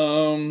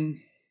 I'm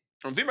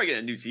thinking about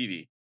getting a new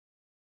TV.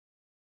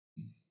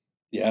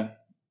 Yeah.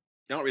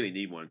 I don't really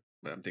need one,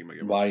 but I'm thinking about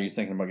getting one. Why are you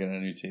thinking about getting a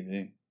new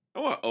TV? I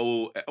want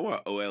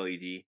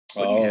OLED.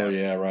 Oh,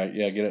 yeah, right.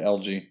 Yeah, get an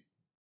LG.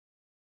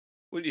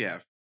 What do you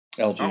have?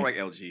 LG. I don't like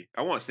LG.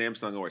 I want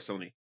Samsung or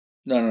Sony.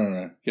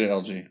 No. Get an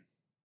LG.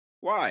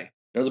 Why?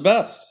 They're the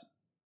best.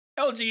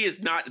 LG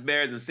is not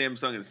better than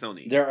Samsung and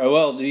Sony. Their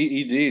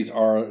OLEDs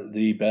are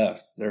the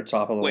best. They're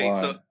top of the line. Wait,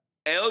 so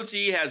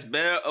LG has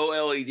better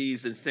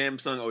OLEDs than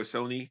Samsung or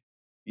Sony?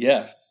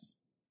 Yes.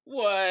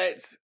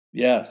 What?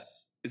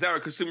 Yes. Is that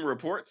what Consumer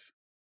Reports?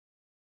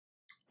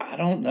 I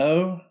don't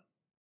know.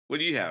 What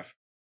do you have?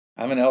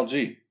 I have an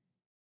LG.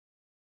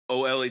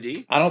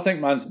 OLED? I don't think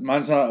mine's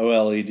not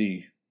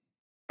OLED.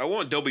 I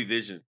want Dolby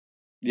Vision.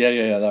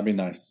 Yeah. That'd be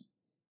nice.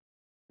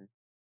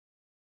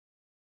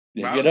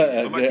 Yeah, get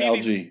an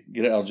LG.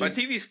 Get an LG. My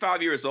TV's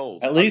 5 years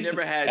old. At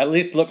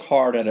least look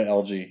hard at an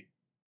LG.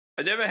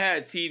 I never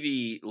had a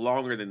TV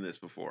longer than this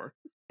before.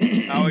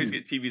 I always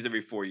get TVs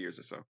every 4 years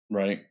or so.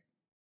 Right.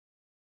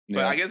 Yeah.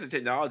 But I guess the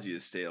technology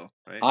is stale.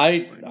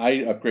 Right?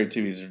 I upgrade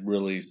TVs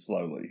really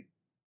slowly.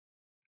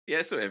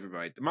 Yeah, so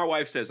everybody. My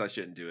wife says I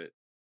shouldn't do it.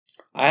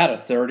 I had a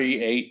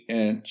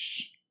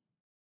 38-inch.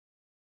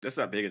 That's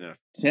not big enough.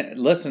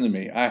 Listen to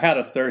me. I had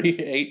a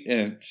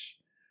 38-inch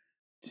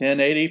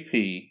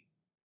 1080p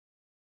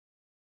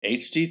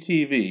HD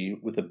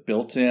TV with a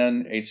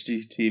built-in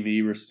HD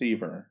TV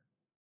receiver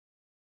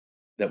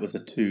that was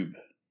a tube.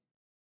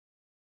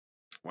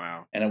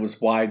 Wow. And it was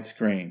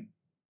widescreen.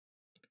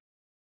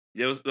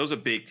 Those are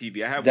big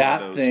TV. I have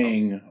that one of those.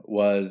 Thing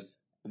was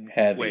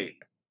heavy. Wait,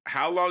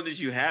 how long did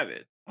you have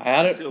it? I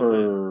had it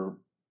for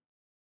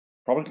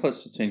probably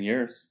close to 10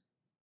 years.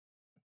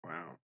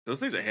 Wow. Those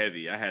things are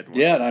heavy. I had one.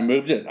 Yeah, and I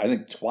moved it, I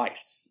think,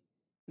 twice.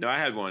 No, I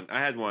had one. I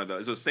had one of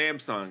those. It was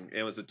Samsung.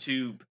 It was a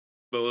tube,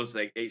 but it was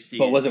like HD.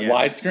 But was it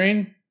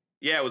widescreen?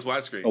 Yeah, it was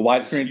widescreen. A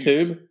widescreen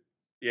tube?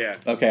 Yeah.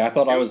 Okay, I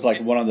thought I was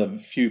one of the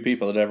few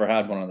people that ever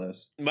had one of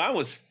those. Mine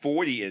was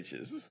 40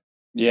 inches.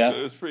 Yeah. So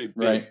it was pretty big.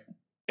 Right.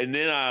 And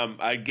then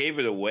I gave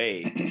it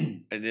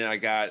away. And then I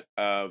got...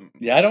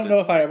 yeah, I don't know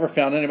if I ever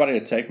found anybody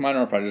to take mine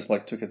or if I just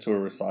took it to a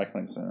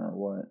recycling center or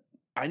what.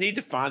 I need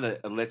to find an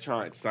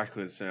electronic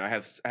recycling center.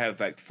 I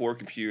have 4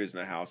 computers in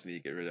the house I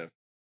need to get rid of.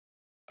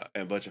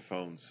 And a bunch of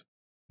phones.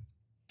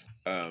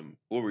 What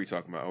were we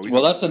talking about?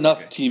 That's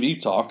enough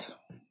TV talk.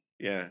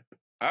 Yeah.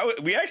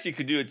 We actually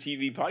could do a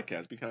TV podcast.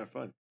 It'd be kind of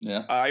fun.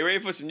 Yeah. Are you ready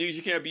for some news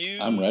you can't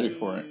abuse? I'm ready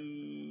for it.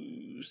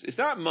 It's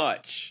not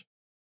much.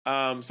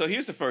 So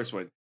here's the first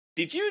one.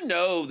 Did you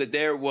know that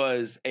there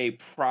was a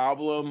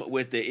problem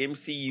with the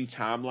MCU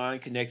timeline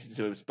connected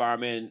to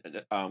Spider-Man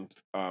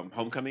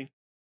Homecoming?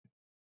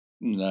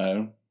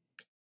 No.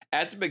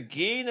 At the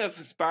beginning of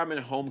Spider-Man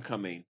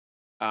Homecoming,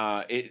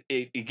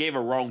 it gave a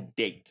wrong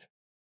date.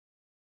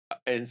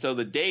 and so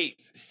the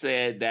date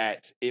said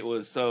that it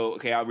was so.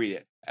 Okay, I'll read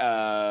it.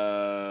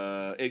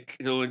 So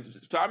when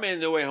Spider-Man: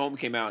 No Way Home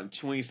came out in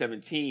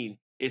 2017,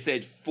 it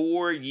said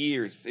 4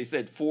 years. It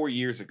said 4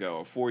 years ago,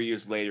 or 4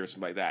 years later, or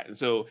something like that. And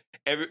so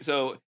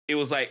so it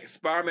was like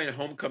Spider-Man: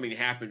 Homecoming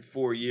happened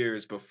 4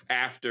 years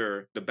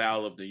after the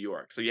Battle of New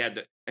York. So you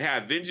had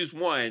Avengers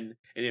 1,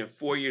 and then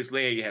 4 years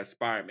later you had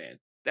Spider-Man.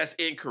 That's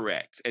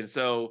incorrect. And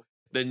so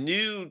the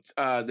new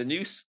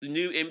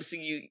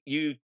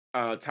MCU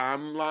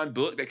timeline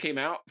book that came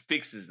out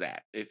fixes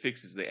that. It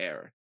fixes the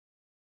error.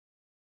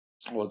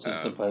 What's it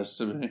supposed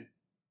to be?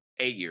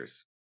 8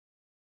 years.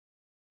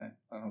 I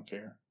don't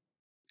care.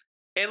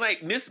 And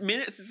like Miss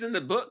Minutes is in the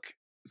book.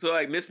 So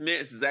like Miss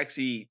Minutes is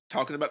actually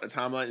talking about the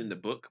timeline in the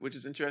book, which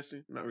is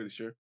interesting. I'm not really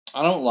sure.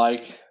 I don't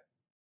like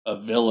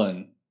a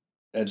villain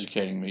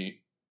educating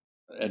me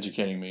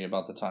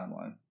about the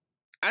timeline.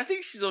 I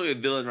think she's only a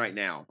villain right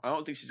now. I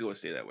don't think she's going to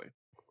stay that way.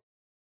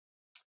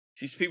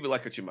 People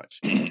like her too much.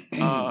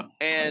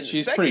 And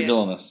she's pretty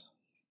villainous.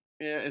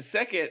 Yeah, and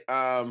second,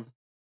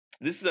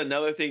 this is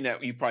another thing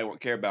that you probably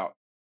won't care about,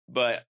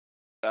 but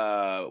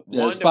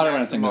the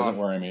Spider-Man thing doesn't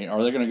worry me.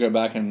 Are they going to go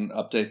back and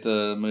update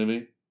the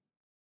movie?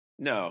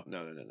 No.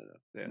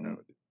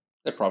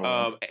 They probably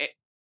won't.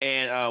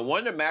 And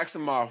Wanda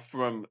Maximoff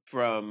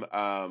from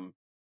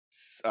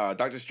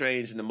Doctor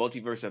Strange in the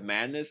Multiverse of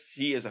Madness,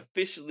 he is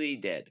officially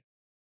dead.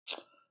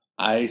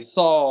 I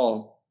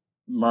saw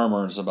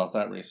murmurs about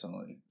that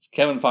recently.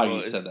 Kevin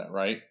Feige said that,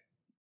 right?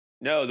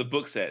 No, the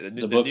book said the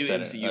new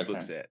MCU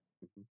book said.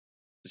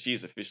 She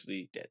is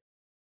officially dead.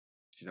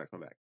 She's not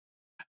coming back.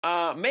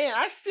 Man,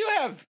 I still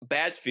have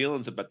bad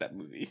feelings about that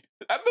movie.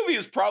 That movie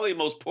is probably the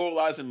most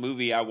polarizing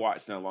movie I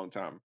watched in a long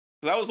time.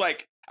 Because I was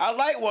like, I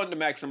like Wanda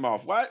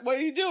Maximoff. What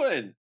are you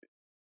doing?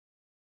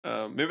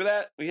 Remember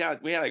that? We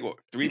had like what,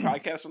 3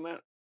 podcasts on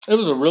that? It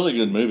was a really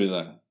good movie,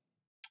 though.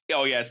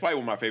 Oh yeah, it's probably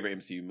one of my favorite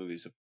MCU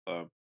movies.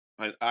 I'll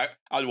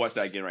watch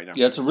that again right now.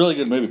 Yeah, it's a really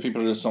good movie.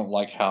 People just don't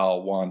like how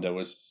Wanda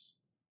was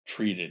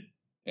treated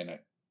in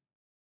it.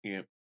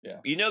 Yeah. Yeah.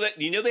 You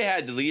know they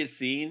had a deleted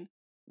scene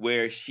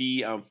where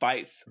she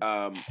fights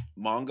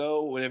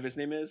Mongo, whatever his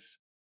name is.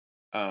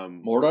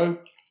 Mordo?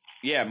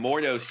 Yeah,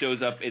 Mordo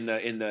shows up in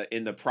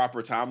the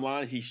proper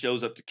timeline. He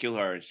shows up to kill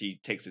her, and she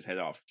takes his head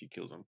off. She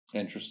kills him.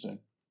 Interesting.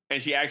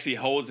 And she actually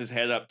holds his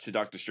head up to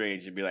Doctor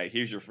Strange and be like,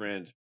 "Here's your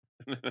friend."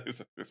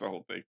 That's the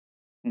whole thing.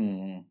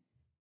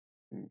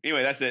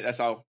 Anyway, that's it. That's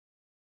all.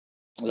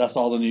 That's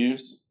all the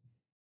news?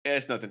 Yeah,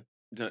 it's nothing.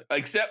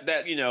 Except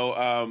that,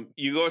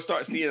 you're going to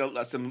start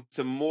seeing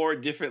some more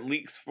different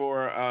leaks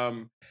for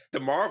the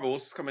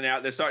Marvels coming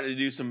out. They're starting to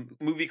do some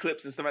movie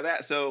clips and stuff like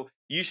that. So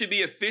you should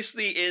be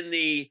officially in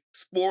the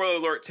spoiler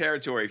alert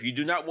territory. If you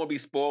do not want to be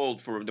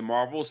spoiled for the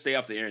Marvels, stay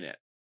off the internet.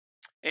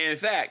 And in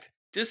fact,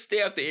 just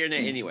stay off the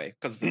internet anyway,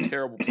 because it's a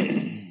terrible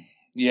place.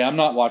 Yeah, I'm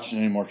not watching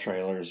any more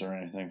trailers or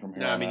anything from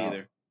here on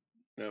out.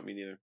 No, me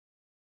neither.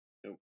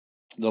 Nope.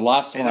 The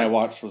last one I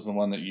watched was the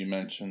one that you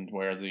mentioned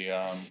where the...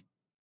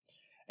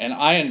 And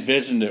I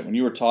envisioned it, when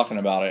you were talking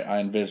about it,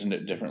 I envisioned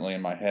it differently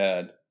in my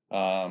head,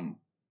 how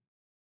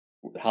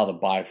the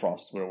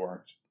Bifrost would have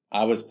worked.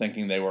 I was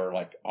thinking they were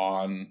like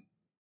on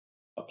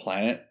a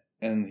planet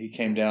and he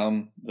came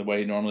down the way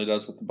he normally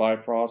does with the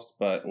Bifrost,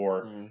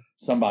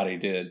 somebody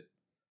did.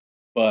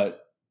 But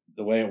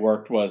the way it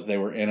worked was they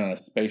were in a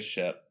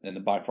spaceship and the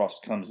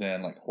Bifrost comes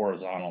in like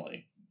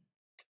horizontally.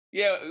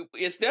 Yeah,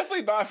 it's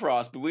definitely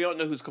Bifrost, but we don't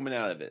know who's coming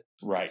out of it.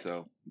 Right.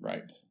 So,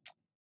 right.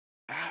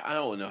 I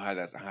don't know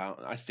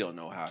I still don't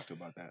know how I feel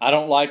about that. I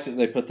don't like that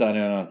they put that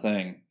in a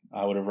thing.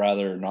 I would have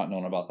rather not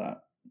known about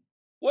that.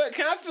 Well, it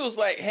kind of feels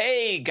like,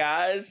 hey,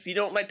 guys, you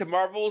don't like the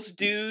Marvels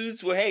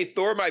dudes? Well, hey,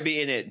 Thor might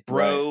be in it,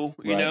 bro.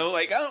 Right, you know,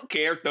 like, I don't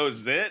care if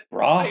Thor's in it. Bruh.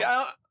 Like,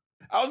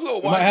 I was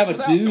going to watch might have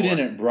a dude in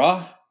it,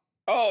 bruh.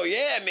 Oh,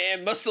 yeah,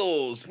 man.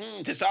 Muscles,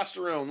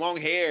 testosterone, long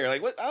hair.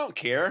 Like, what? I don't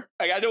care.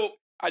 Like, I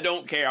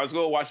don't care. I was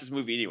going to watch this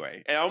movie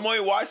anyway. And I'm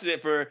only watching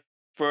it for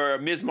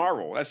Ms.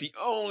 Marvel. That's the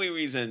only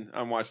reason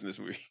I'm watching this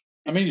movie.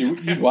 I mean,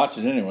 you'd watch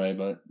it anyway,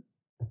 but...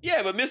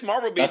 Yeah, but Miss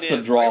Marvel being that's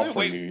the draw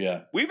for you,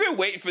 yeah. We've been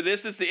waiting for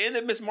this since the end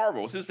of Miss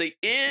Marvel. Since the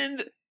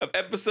end of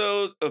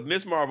episode of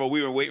Miss Marvel,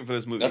 we were waiting for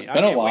this movie. That's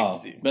been a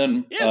while. It's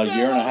been a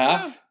year and a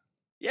half.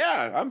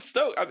 Yeah, I'm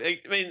stoked.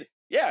 I mean,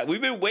 yeah, we've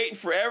been waiting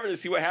forever to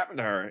see what happened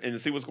to her and to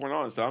see what's going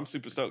on. So I'm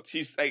super stoked.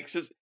 She's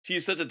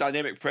such a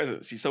dynamic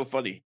presence. She's so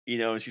funny,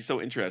 and she's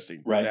so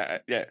interesting. Right.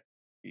 Yeah.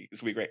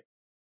 It's gonna be great.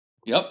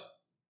 Yep.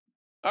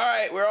 All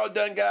right, we're all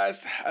done,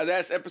 guys.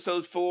 That's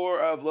episode 4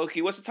 of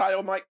Loki. What's the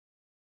title, Mike?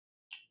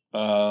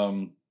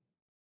 What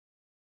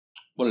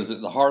is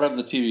it? The Heart of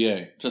the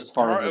TVA. Just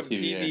Heart of the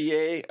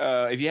TVA.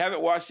 If you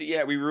haven't watched it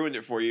yet, we ruined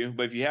it for you.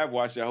 But if you have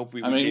watched it, I hope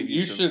we.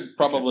 You should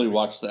probably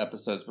watch the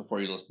episodes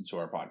before you listen to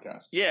our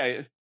podcast.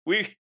 Yeah,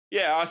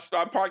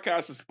 our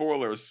podcast is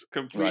spoilers.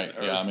 Complete. Right.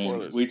 Yeah.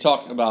 Spoilers. We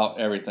talk about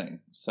everything.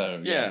 So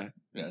yeah.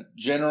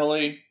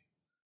 Generally,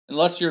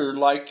 unless you're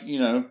like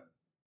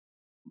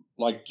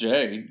like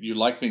Jay, you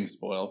like being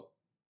spoiled.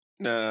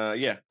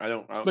 Yeah, I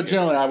don't. But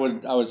generally,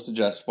 I would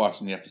suggest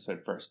watching the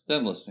episode first,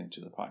 then listening to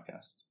the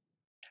podcast.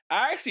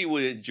 I actually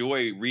would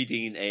enjoy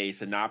reading a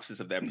synopsis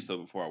of the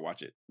episode before I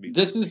watch it.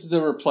 This is the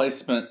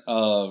replacement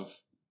of,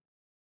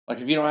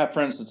 like, if you don't have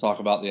friends to talk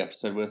about the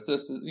episode with,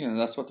 this is,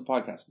 that's what the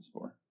podcast is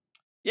for.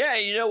 Yeah,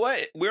 you know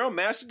what? We're on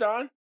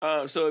Mastodon.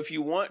 So if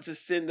you want to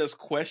send us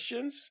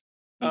questions,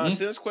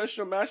 send us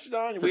questions on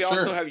Mastodon. We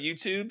also have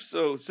YouTube,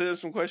 so send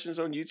us some questions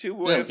on YouTube.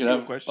 We'll we could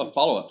have a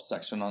follow-up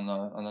section on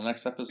the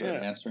next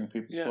episode, answering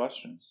people's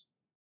questions.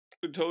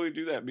 We could totally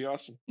do that. It'd be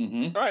awesome.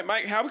 Mm-hmm. All right,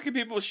 Mike, how can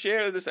people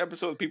share this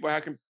episode with people? How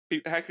can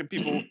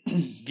people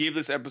give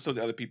this episode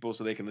to other people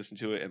so they can listen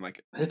to it and like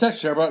it? Hit that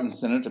share button and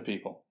send it to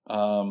people.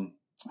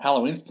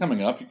 Halloween's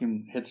coming up. You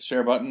can hit the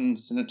share button and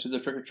send it to the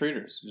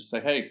trick-or-treaters. Just say,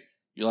 hey,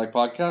 you like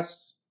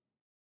podcasts?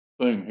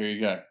 Boom, here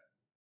you go.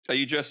 Are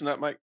you dressing up,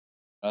 Mike?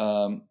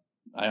 I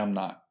am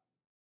not.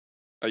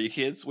 Are your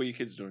kids? What are your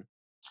kids doing?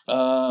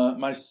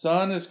 My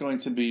son is going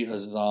to be a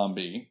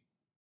zombie.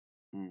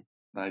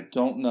 I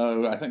don't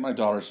know. I think my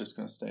daughter's just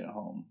going to stay at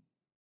home.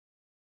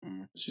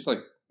 She's like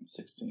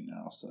 16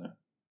 now, so.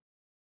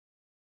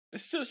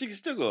 She can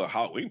still go to a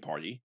Halloween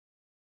party.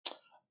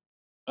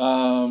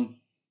 Yeah,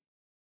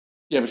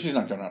 but she's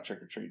not going out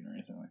trick-or-treating or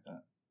anything like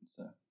that.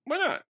 So. Why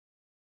not?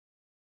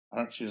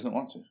 She doesn't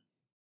want to.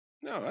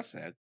 No, that's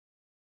sad.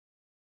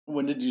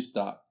 When did you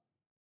stop?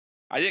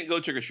 I didn't go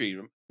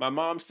trick-or-treating. My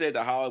mom said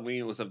that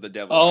Halloween was of the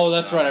devil. Oh,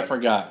 that's right. I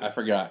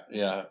forgot.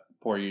 Yeah,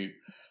 poor you.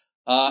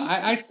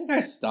 I think I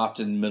stopped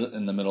in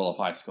the middle of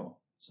high school,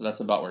 so that's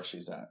about where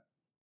she's at.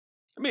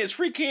 I mean, it's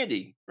free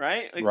candy,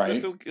 right? Like,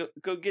 right. So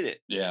go get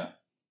it. Yeah.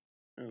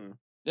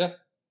 Yeah.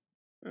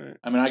 Right.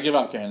 I mean, I give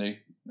out candy.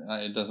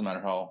 It doesn't matter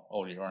how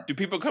old you are. Do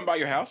people come by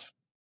your house?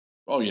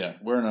 Oh yeah,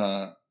 we're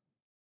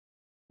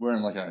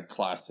in like a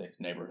classic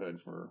neighborhood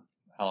for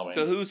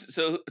Halloween.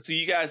 So do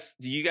you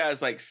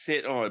guys like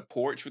sit on a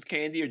porch with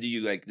candy, or do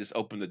you like just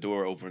open the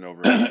door over and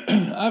over?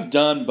 I've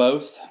done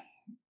both.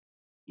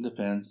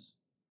 Depends.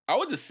 I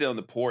would just sit on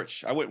the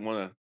porch. I wouldn't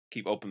want to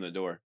keep opening the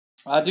door.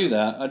 I do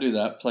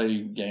that.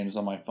 Play games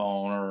on my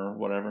phone or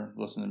whatever.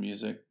 Listen to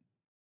music.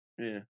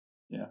 Yeah.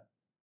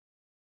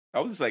 I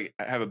would just like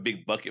have a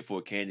big bucket full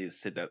of candy and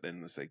sit out there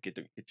and just like get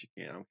your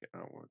can. I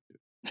don't want to.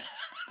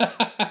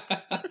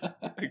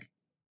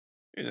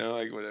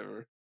 Like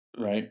whatever.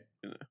 Right.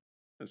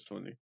 That's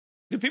funny.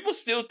 Do people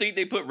still think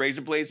they put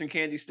Razorblades in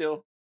candy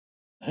still?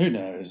 Who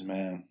knows,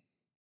 man?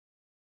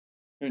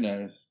 Who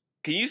knows?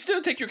 Can you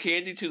still take your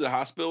candy to the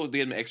hospital to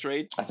get them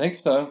x-rayed? I think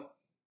so.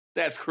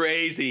 That's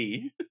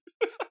crazy.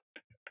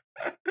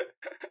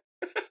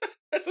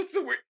 That's such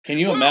a weird. Can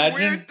you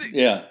imagine?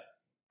 Yeah.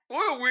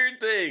 What a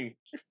weird thing.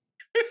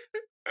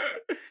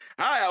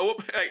 Hi,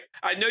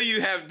 I know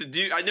you have to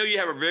do. I know you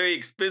have a very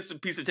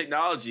expensive piece of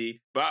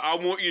technology, but I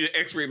want you to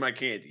x-ray my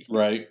candy.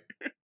 Right.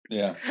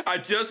 Yeah. I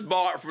just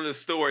bought it from the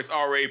store. It's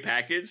already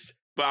packaged,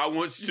 but I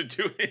want you to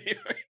do it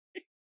anyway.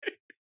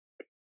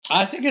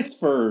 I think it's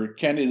for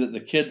candy that the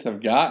kids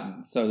have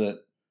gotten, so that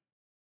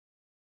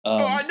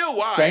I know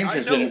why.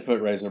 Strangers didn't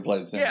put razor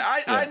blades in.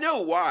 Yeah, I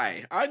know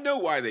why. I know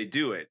why they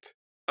do it.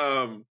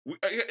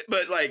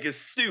 But like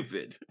it's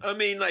stupid. I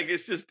mean, like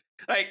it's just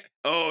like,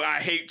 oh, I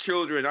hate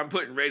children. I'm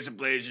putting razor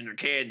blades in their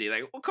candy.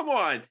 Like, well, come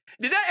on.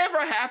 Did that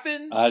ever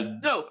happen?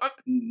 No.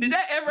 Did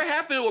that ever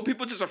happen, or were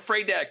people just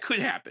afraid that it could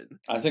happen?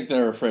 I think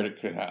they're afraid it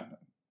could happen.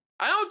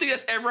 I don't think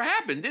that's ever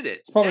happened, did it?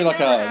 It's probably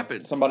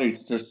like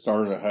somebody's just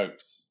started a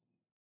hoax.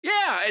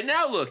 Yeah, and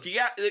now look, you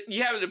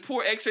have the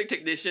poor X-ray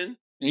technician.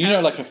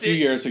 And like a few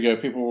years ago,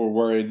 people were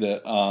worried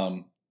that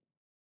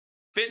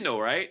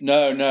fentanyl, right?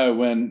 No.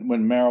 When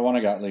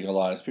marijuana got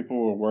legalized,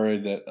 people were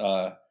worried that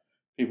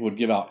people would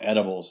give out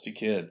edibles to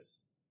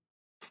kids.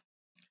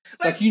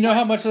 It's like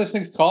how much those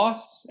things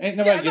cost? Ain't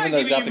nobody giving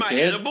those out to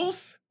kids.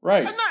 Edibles.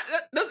 Right.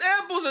 Those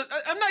edibles.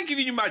 I'm not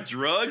giving you my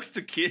drugs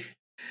to kids.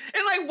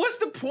 And like, what's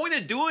the point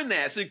of doing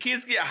that? So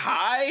kids get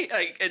high,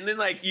 like, and then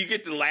like you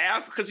get to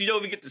laugh because you don't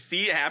even get to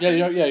see it happen.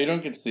 Yeah, you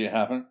don't get to see it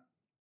happen.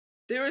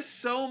 There is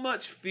so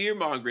much fear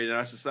mongering in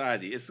our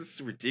society. It's just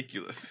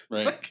ridiculous.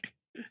 Right. Like,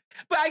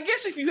 but I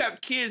guess if you have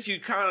kids, you're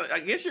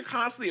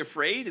constantly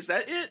afraid. Is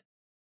that it?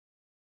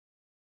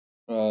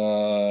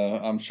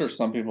 I'm sure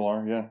some people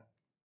are. Yeah.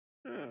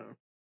 Oh.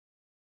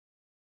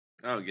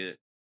 I don't get it.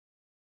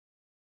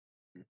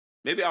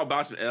 Maybe I'll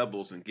buy some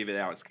edibles and give it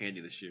out as candy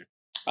this year.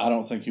 I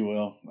don't think you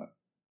will.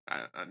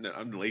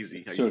 I'm lazy.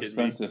 It's too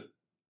expensive.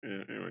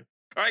 Yeah, anyway.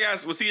 All right,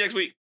 guys. We'll see you next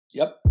week.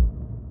 Yep.